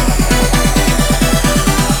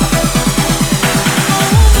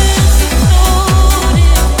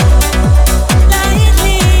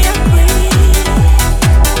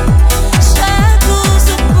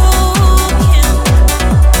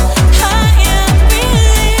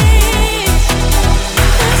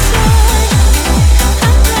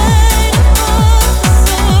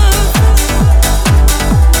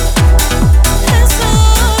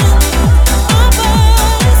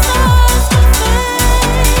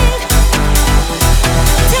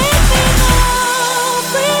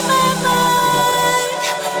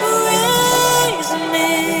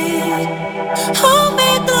 Hold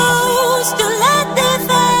me close till I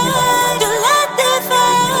divine, till I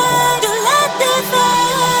divine, till I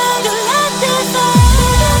divine, till I divine,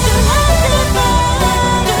 till I divine,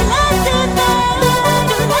 till I divine,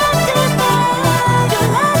 till I divine,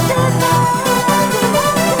 till I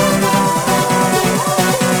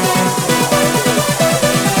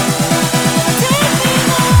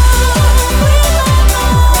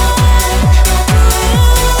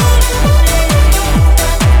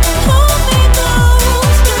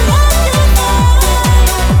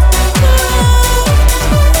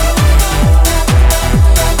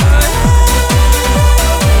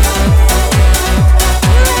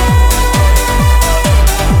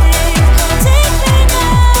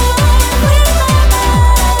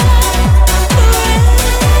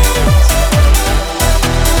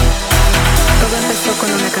Todo empezó con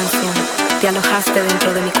una canción. Te alojaste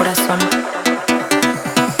dentro de mi corazón.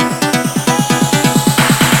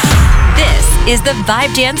 This is the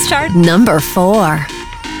Vibe Dance Chart. Number 4.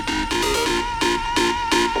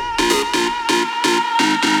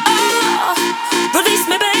 Release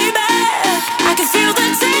me, baby. I can feel the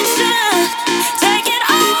tension taking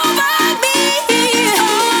over me.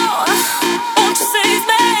 Oh, won't you save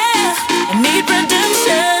me? I need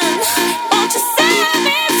redemption. Won't you set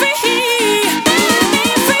me free? Set me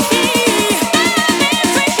free. Set me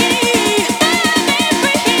free. Set me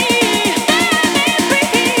free. Set me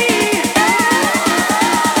free.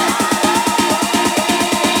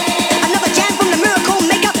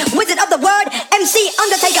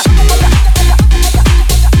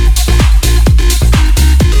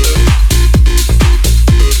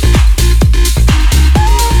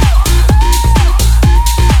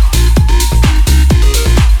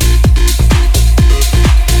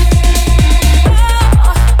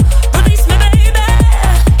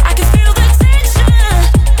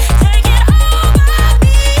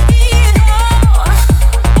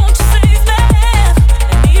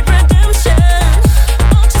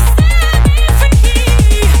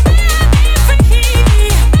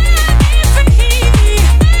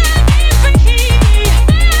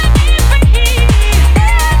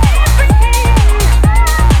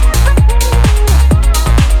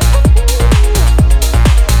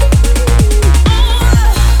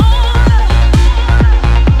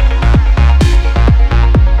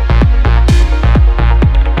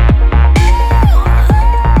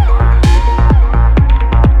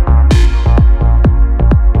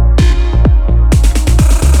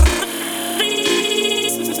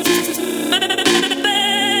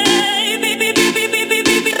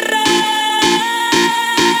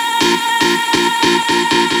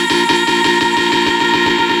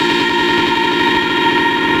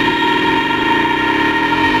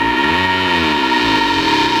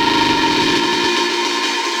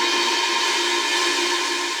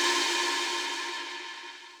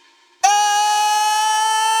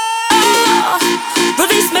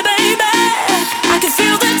 Release me, baby. I can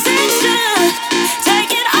feel the tension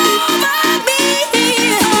taking over me.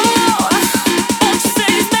 Oh, won't you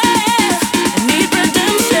save me? I need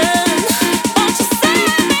redemption. Won't you set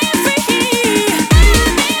me free?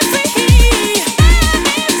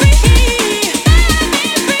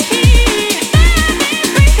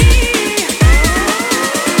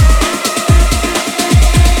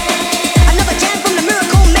 Another jam from the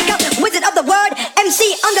miracle maker, wizard of the word,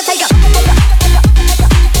 MC Undertaker.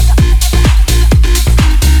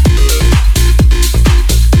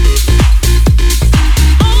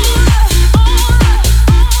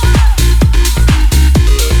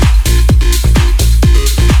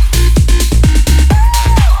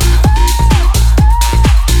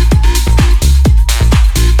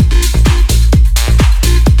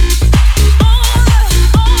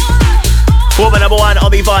 Former number one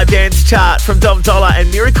on the Vibe Dance chart from Dom Dollar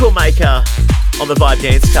and Miracle Maker on the Vibe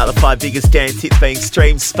Dance chart. The 5 biggest dance hits being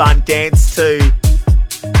streamed, spun, danced to,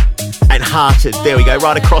 and hearted. There we go,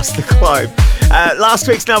 right across the globe. Last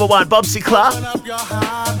week's number one, Bob Sinclair.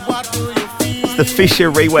 It's the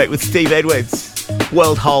Fisher rework with Steve Edwards.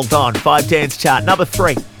 World Hold On, Vibe Dance chart, number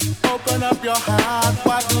 3. Open up your heart,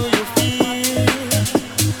 what do you feel?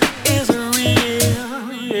 Is it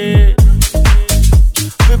real? Yeah.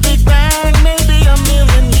 The Big Bang may be a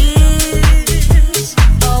million years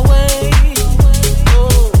away.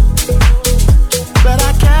 Oh. But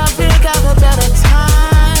I can't think of a better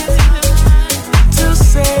time to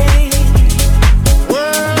say,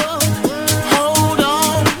 world, hold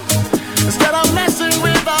on. Instead of messing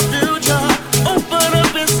with our future, open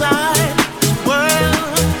up inside.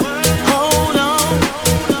 World, hold on.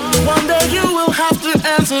 One day you will have to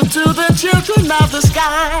answer to the children of the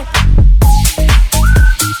sky.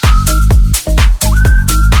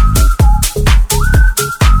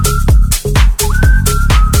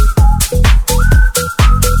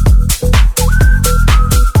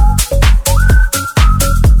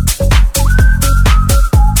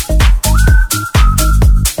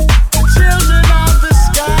 Children of the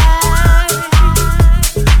sky.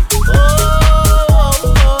 Oh,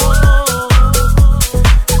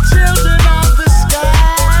 children of the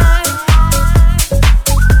sky.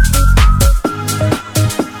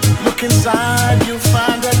 Look inside, you'll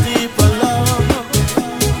find a deeper love.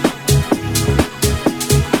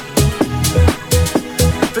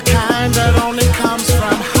 The kind that only comes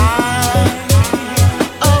from high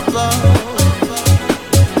above.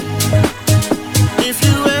 If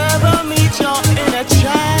you ever meet your inner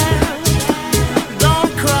child,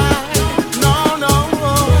 don't cry, no, no.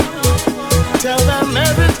 Tell them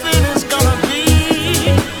everything is gonna be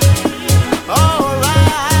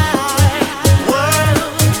alright. World,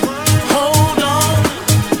 hold on.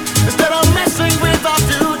 Instead of messing with our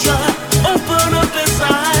future, open up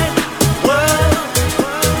inside. World,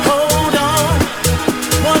 hold on.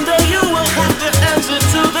 One day you will have to answer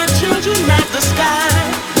to the children of the sky.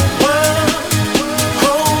 World,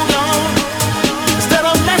 hold on. Instead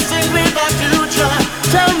of messing with our future,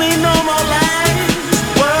 tell me no more lies.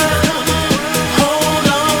 World, hold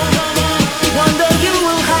on. One day you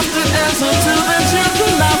will have to answer to the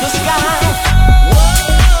children of the sky.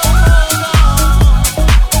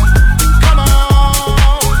 Come on,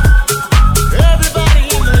 everybody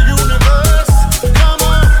in the universe, come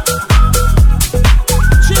on.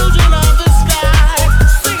 Children of the sky,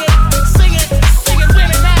 sing it, sing it, sing it with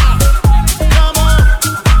me now. Come on,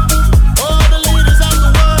 all the leaders of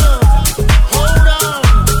the world, hold on.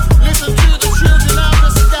 Listen to the children of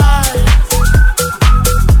the sky.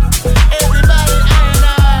 Everybody, I and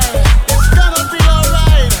I, it's gonna be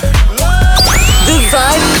alright.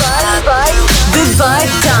 The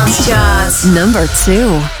Vibe Dance Chart. Number 2.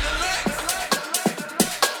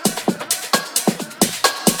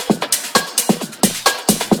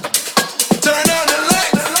 Turn on the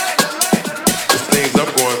lights. The things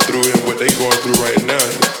I'm going through and what they going through right now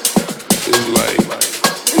is like,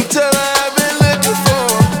 tell her I've been looking for.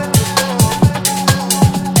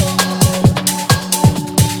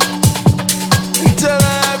 Tell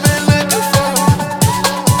her I've been looking for.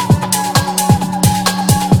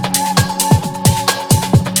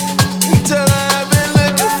 Tell her I've been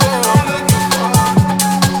looking for.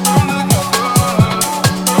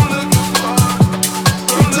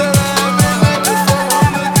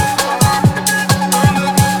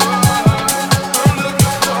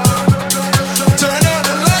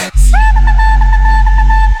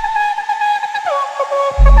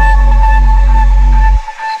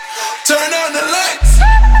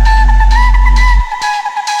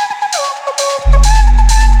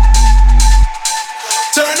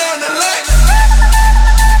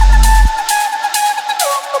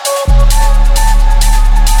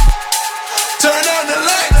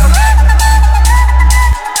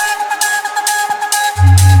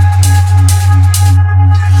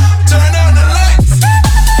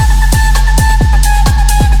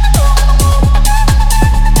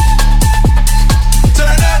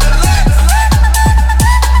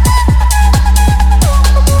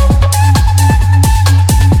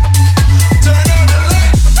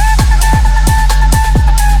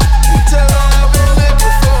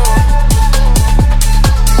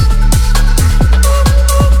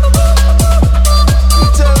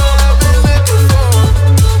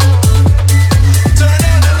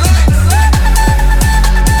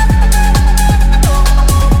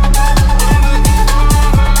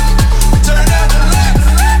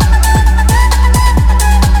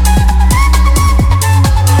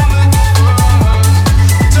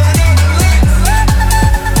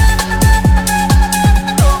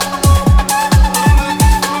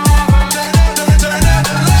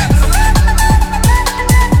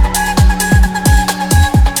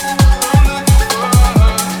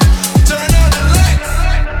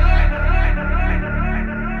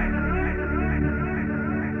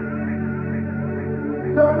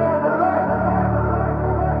 Tell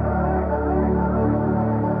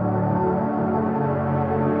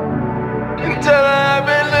her I've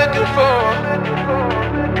been looking for.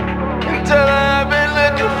 Tell her I've been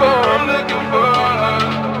looking for. I'm looking for her.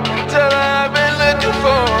 Tell her I've been looking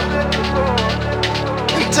for.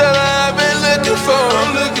 Tell her I've been looking for.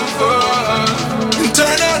 I'm looking for her.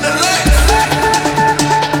 Turn on the light.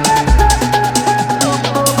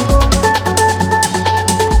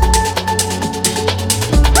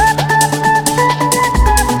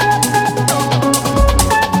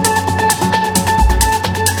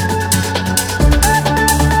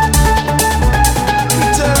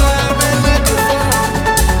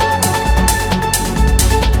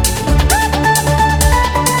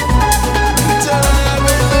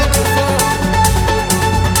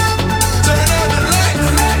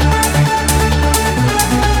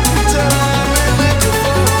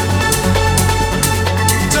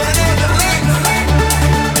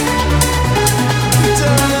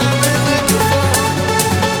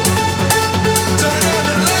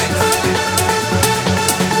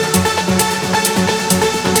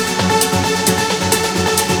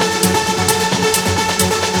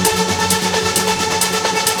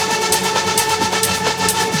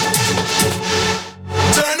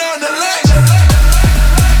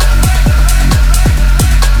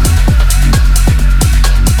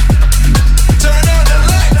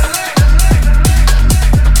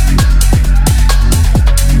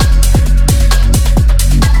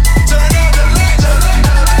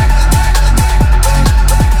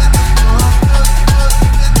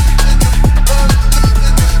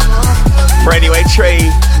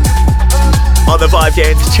 On the Vibe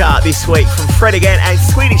Dance chart this week from Fred again and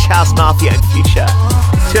Swedish House Mafia and Future.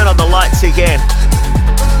 Turn on the lights again.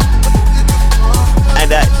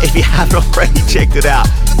 And if you haven't already checked it out,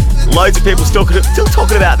 loads of people still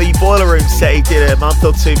talking about the Boiler Room set he did a month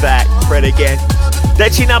or two back. Fred again.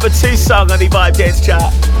 That's your number 2 song on the Vibe Dance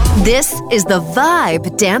chart. This is the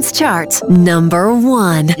Vibe Dance Chart, number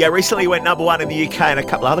 1. Yeah, recently went number 1 in the UK and a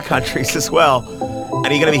couple other countries as well. And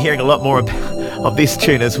you're going to be hearing a lot more of this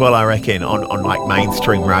tune as well, I reckon, on like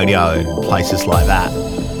mainstream radio and places like that.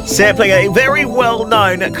 Sampling a very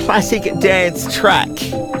well-known classic dance track.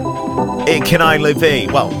 It can only be,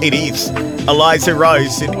 well, it is, Eliza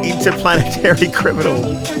Rose, an interplanetary criminal.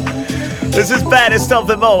 This is Baddest of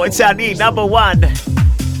Them All. It's our new number 1.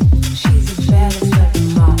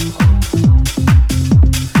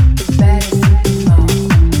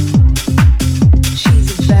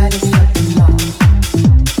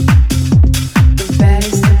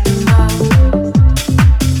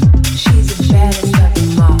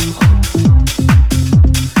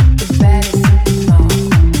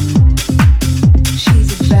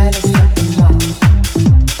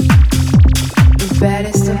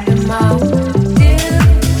 Baddest of them all. Do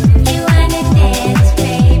you wanna dance?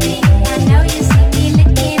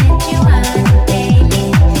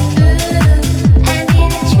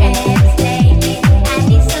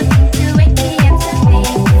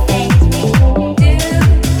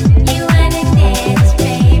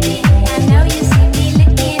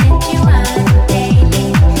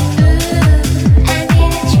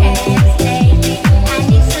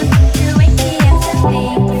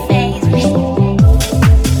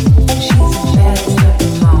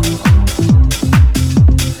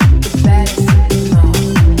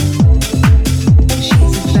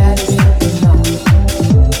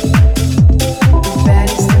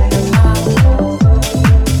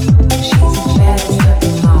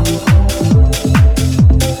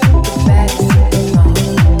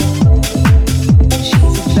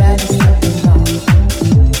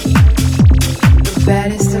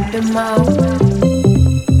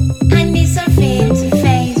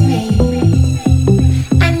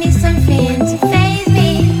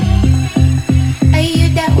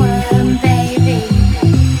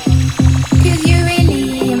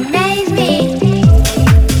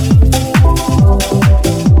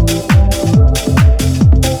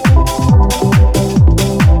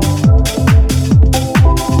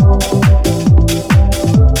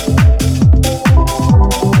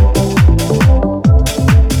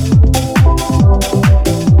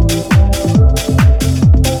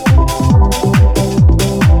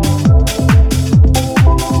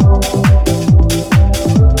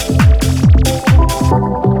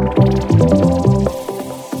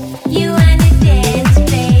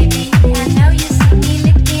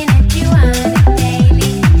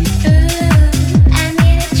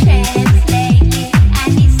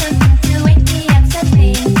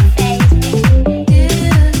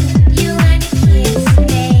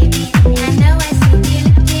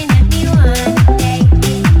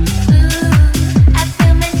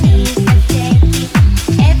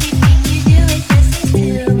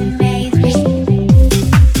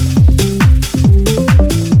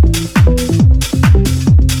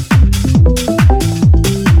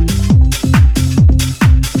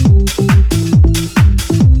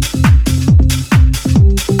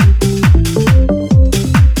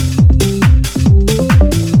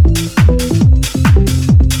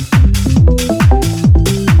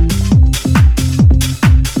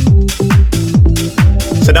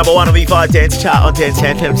 Number one on the Vibe Dance chart on Dance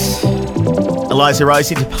Anthems. Eliza Rose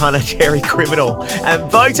into Planetary Criminal.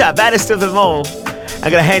 And Vota, baddest of them all. I'm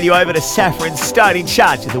going to hand you over to Saffron Stone in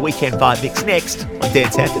charge of the Weekend Vibe Mix next on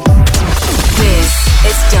Dance Anthems. This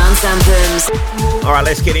is Dance Anthems. All right,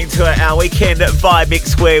 let's get into it. Our Weekend Vibe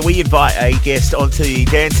Mix, where we invite a guest onto the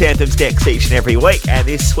Dance Anthems decks each and every week. And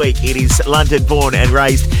this week it is London born and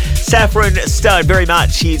raised Saffron Stone. Very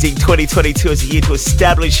much using 2022 as a year to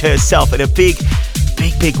establish herself in a big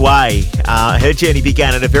way. Her journey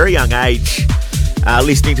began at a very young age.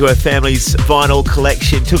 Listening to her family's vinyl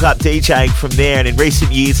collection, took up DJing from there, and in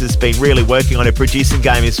recent years has been really working on her producing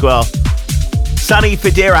game as well. Sonny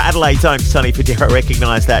Fodera, Adelaide's own Sonny Fodera,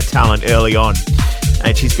 recognised that talent early on,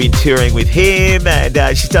 and she's been touring with him, and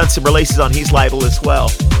she's done some releases on his label as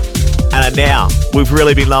well. And now we've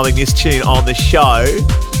really been loving this tune on the show,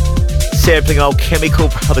 sampling old Chemical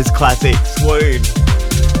Brothers classic Swoon.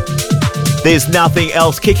 There's Nothing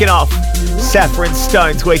Else, kicking off Saffron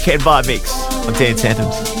Stone's Weekend Vibe Mix on Dance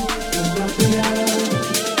Anthems.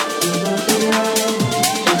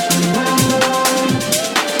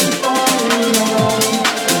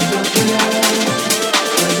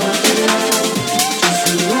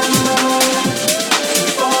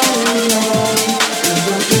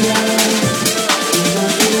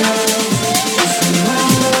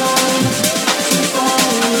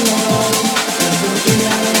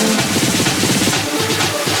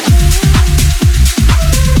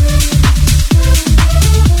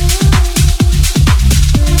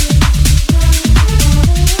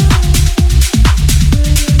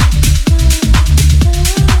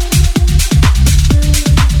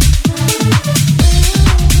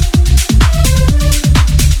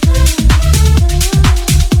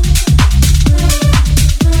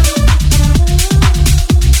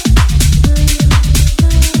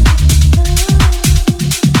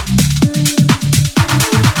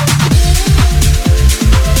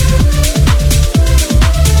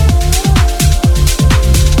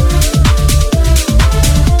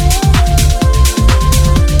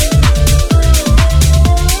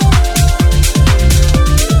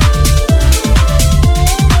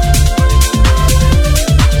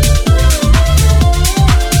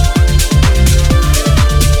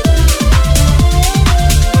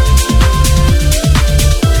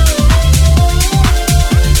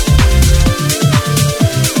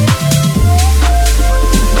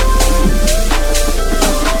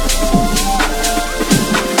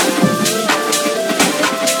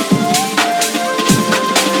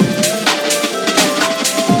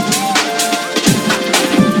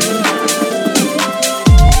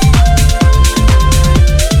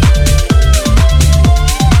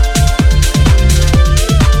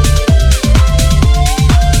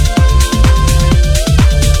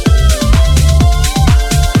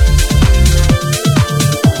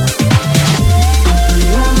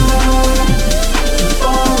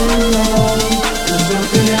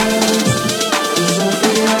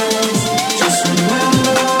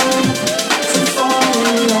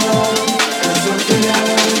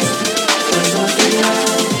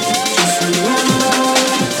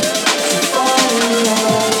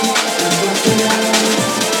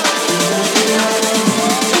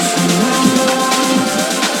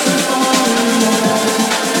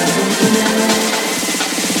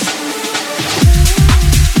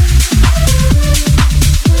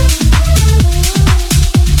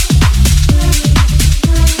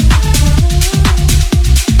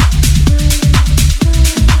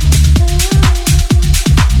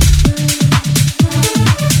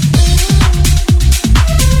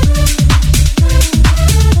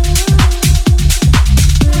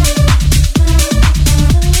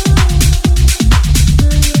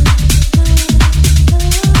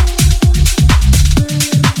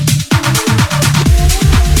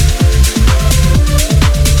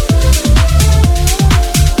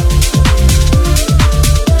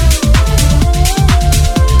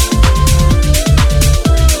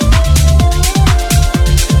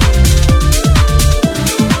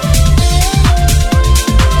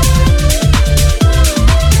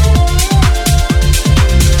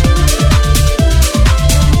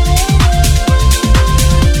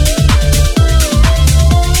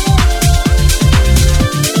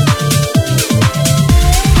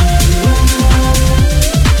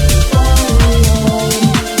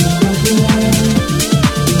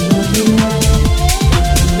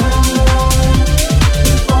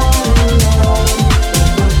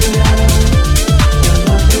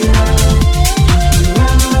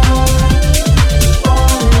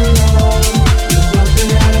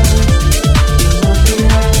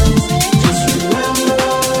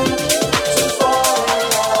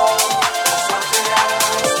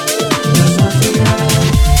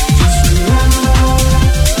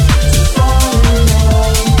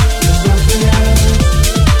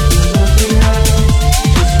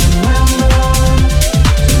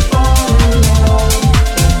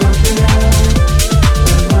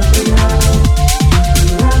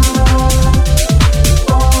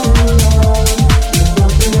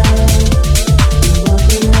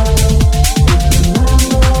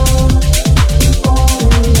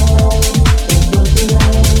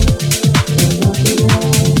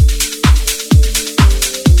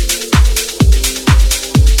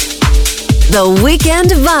 The Weekend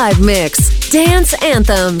Vibe Mix. Dance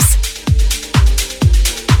anthems.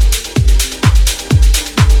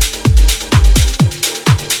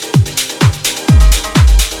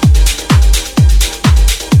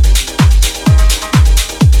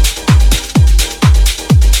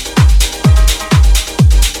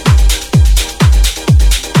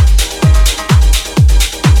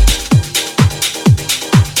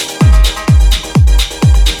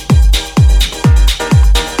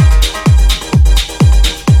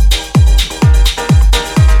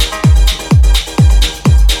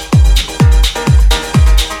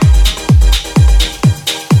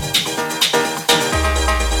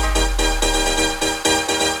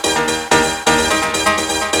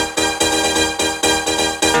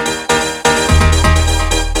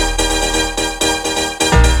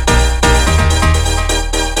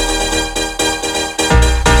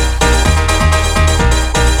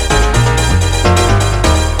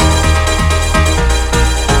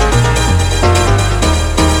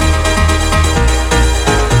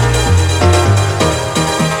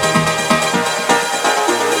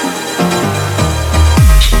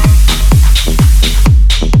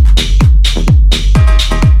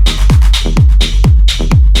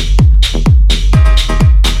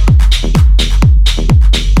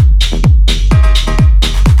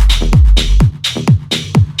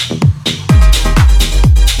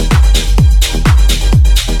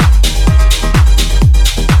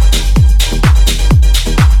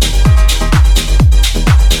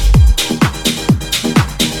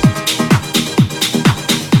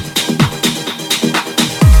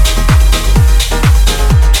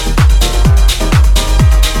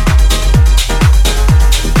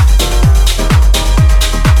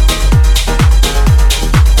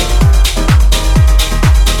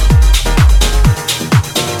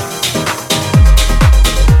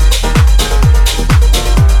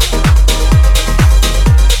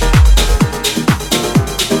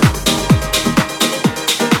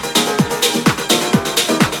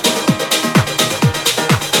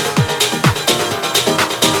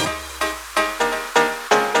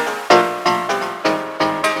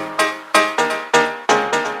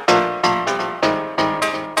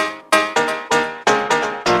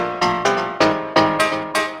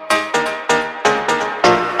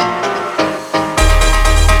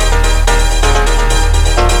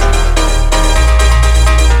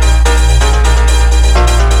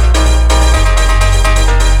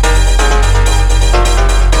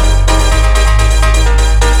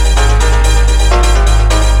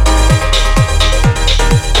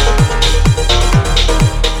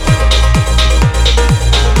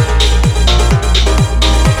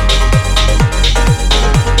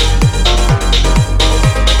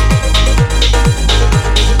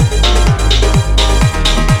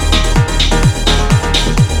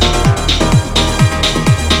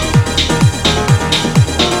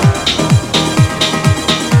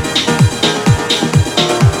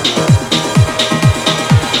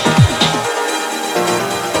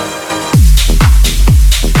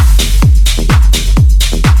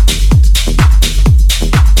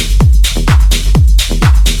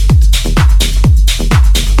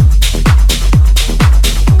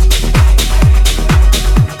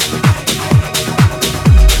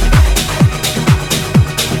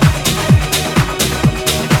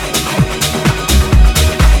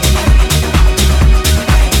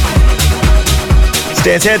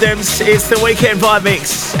 Dance Anthems, it's the Weekend Vibe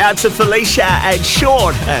Mix. Out to Felicia and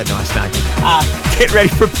Sean. Nice name. Get ready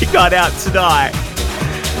for a big night out tonight.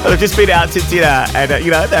 Well, they've just been out to dinner and,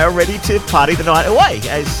 they're ready to party the night away,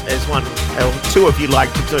 as one or two of you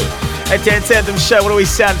like to do. At Dance Anthems Show, what are we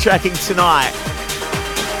soundtracking tonight?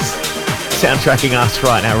 Soundtracking us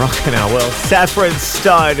right now, rocking our world. Saffron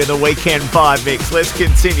Stone in the Weekend Vibe Mix. Let's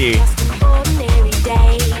continue.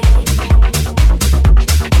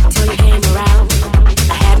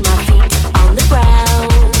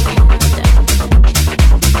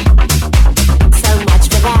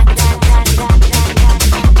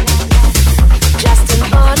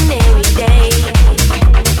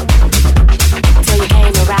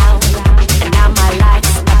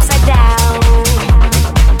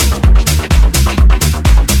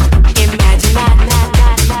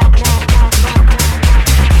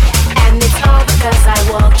 And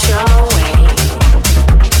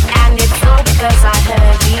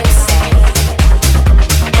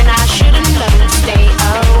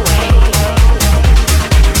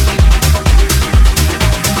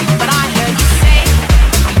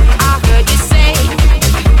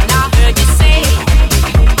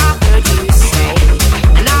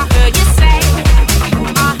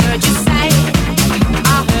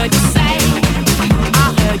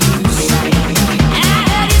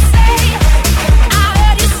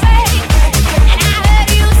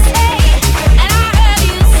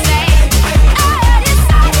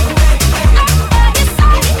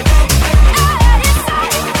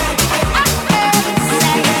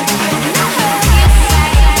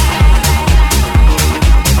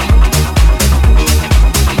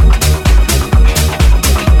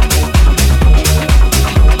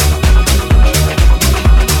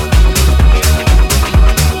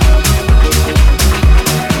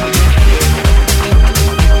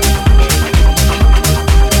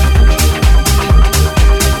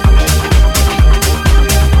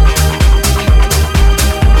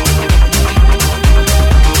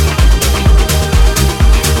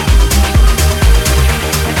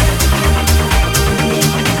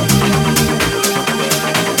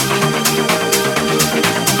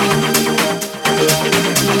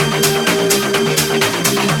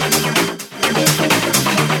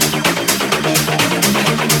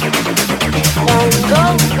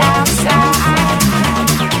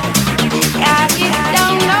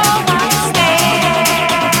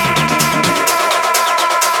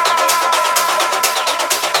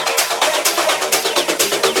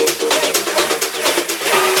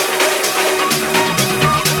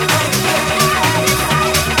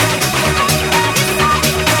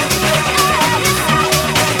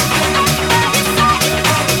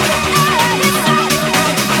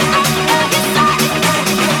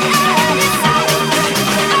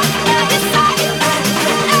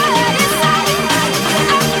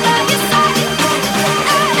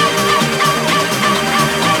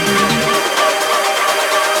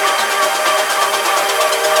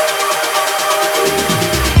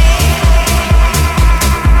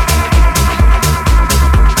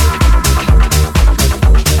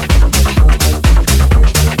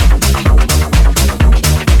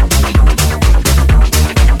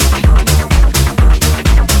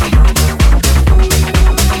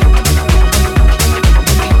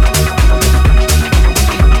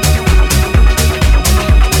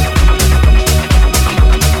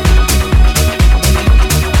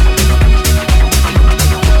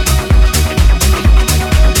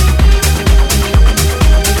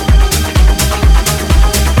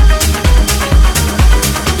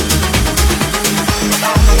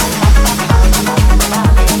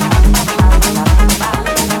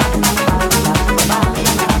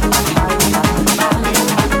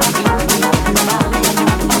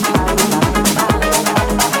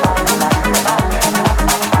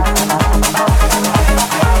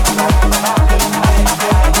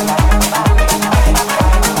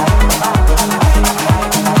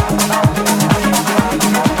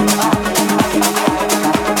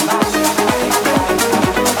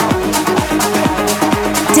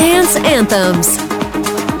Dance Anthems.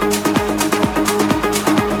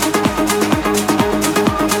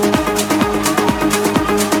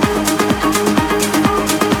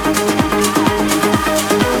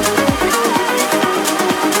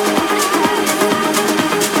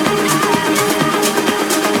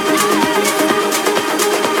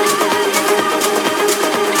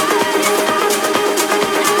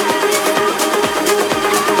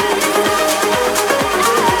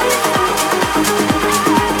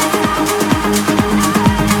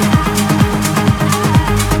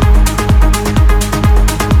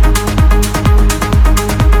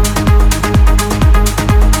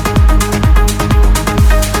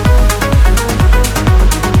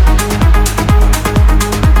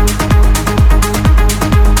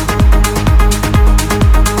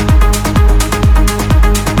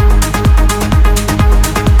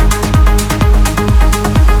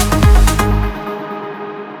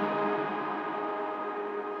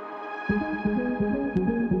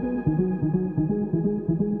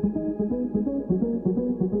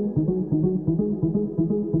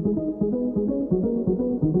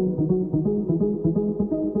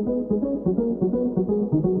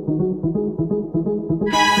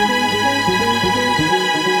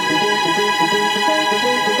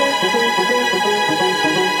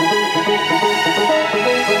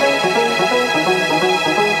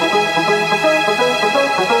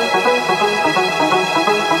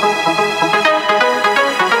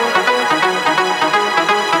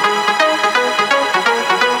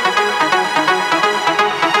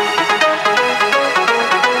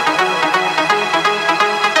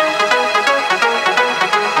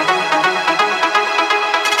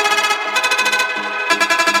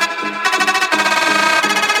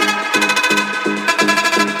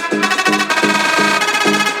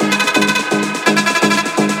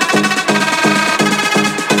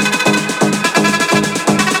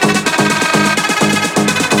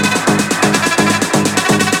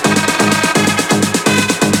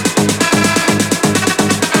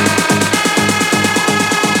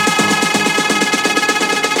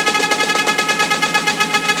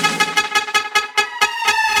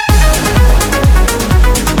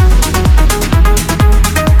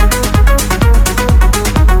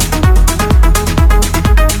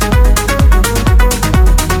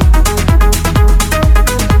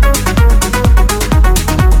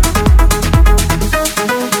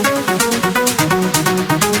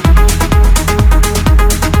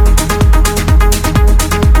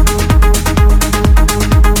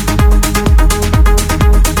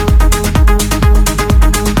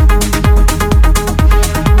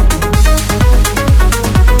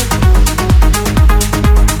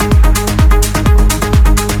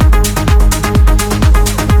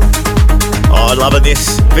 Loving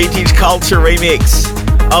this vintage culture remix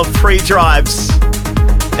of Pre-Drives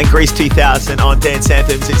and Grease 2000 on Dance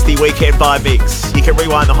Anthems. It's the Weekend Vibe Mix. You can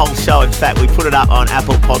rewind the whole show. In fact, we put it up on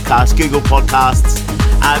Apple Podcasts, Google Podcasts,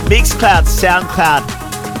 Mixcloud, SoundCloud,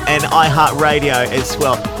 and iHeartRadio as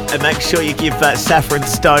well. And make sure you give Saffron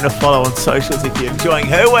Stone a follow on socials if you're enjoying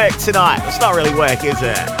her work tonight. It's not really work, is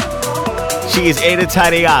it? She is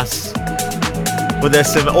entertaining us with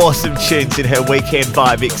some awesome tunes in her Weekend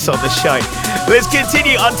Vibe Mix on the show. Let's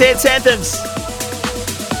continue on Dance Anthems.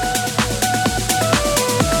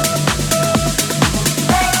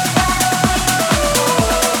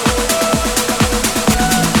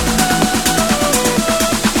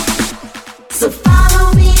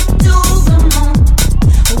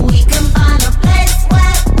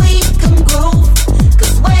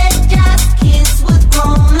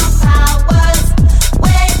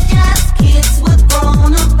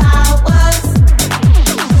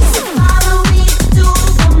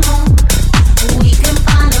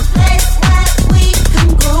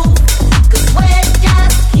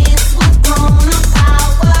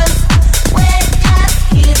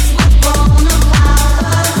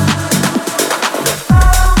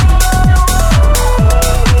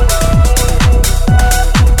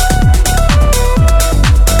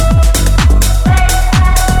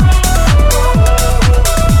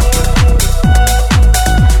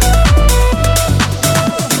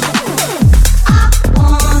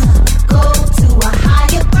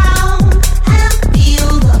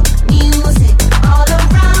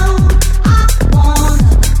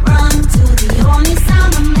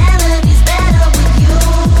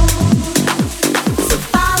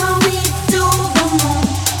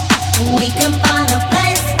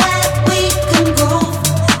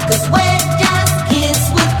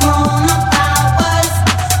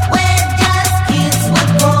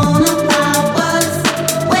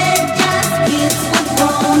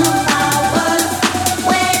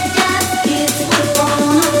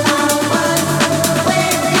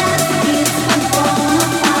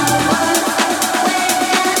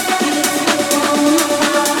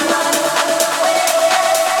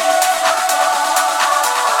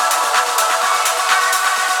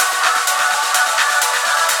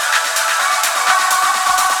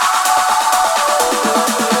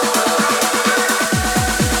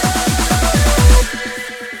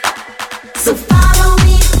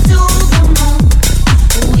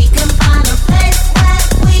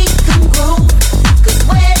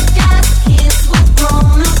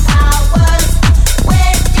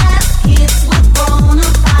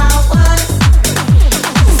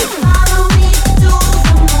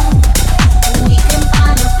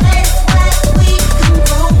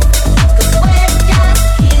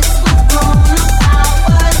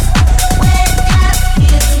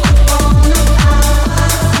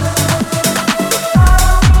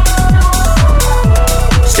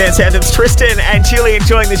 Dance Anthems. Tristan and Julie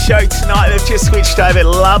enjoying the show tonight. They've just switched over,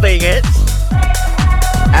 loving it.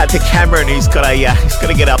 Out to Cameron, who's got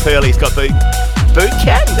to get up early. He's got boot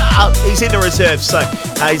camp. He's in the reserve, so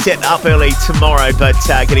he's getting up early tomorrow, but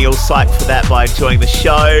getting all psyched for that by enjoying the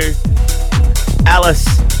show. Alice,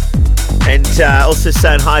 and also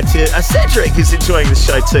saying hi to Cedric, who's enjoying the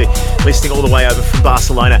show too, listening all the way over from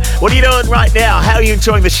Barcelona. What are you doing right now? How are you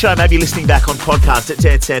enjoying the show? Maybe listening back on podcast at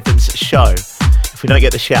Dance Anthems show. If we don't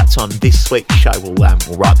get the shouts on this week's show, we'll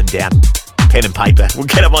write them down, pen and paper. We'll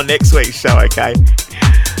get them on next week's show, okay?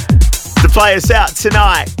 To play us out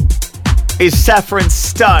tonight is Saffron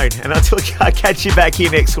Stone, and until I catch you back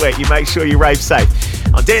here next week, you make sure you rave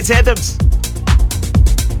safe on Dance Anthems.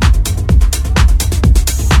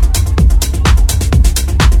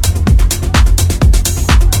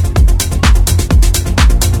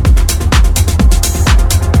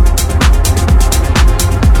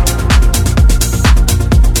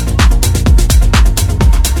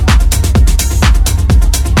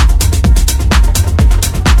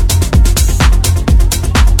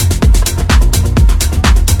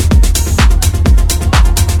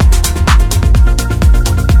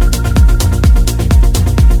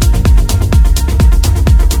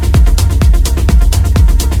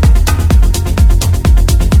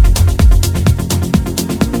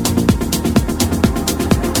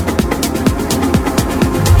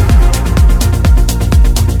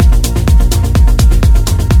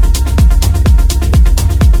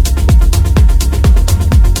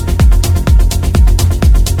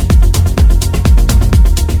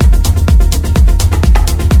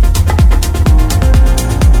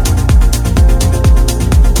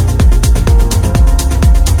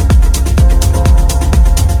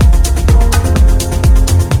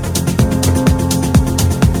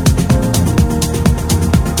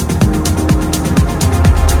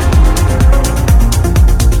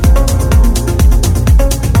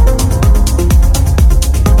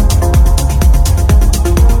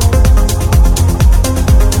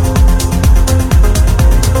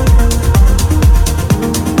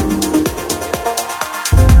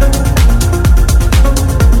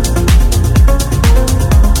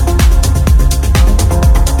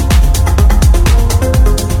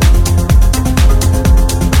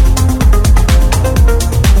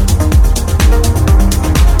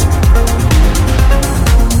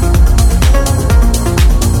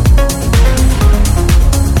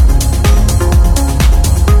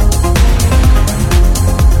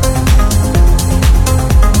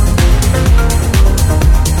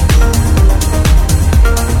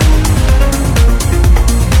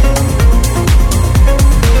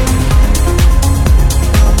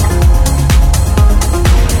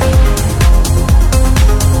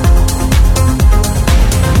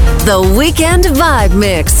 The Weekend Vibe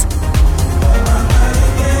Mix.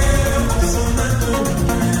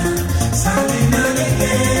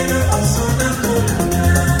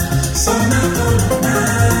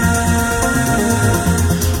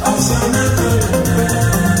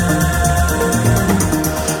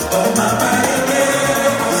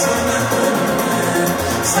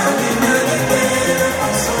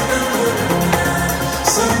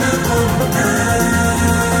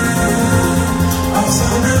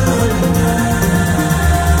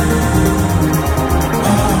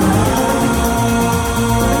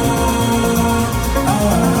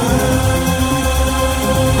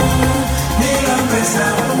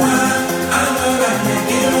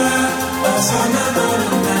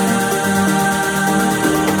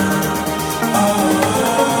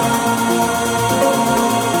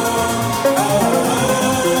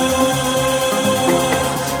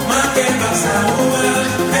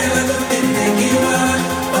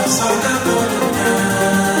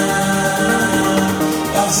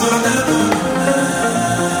 Sonar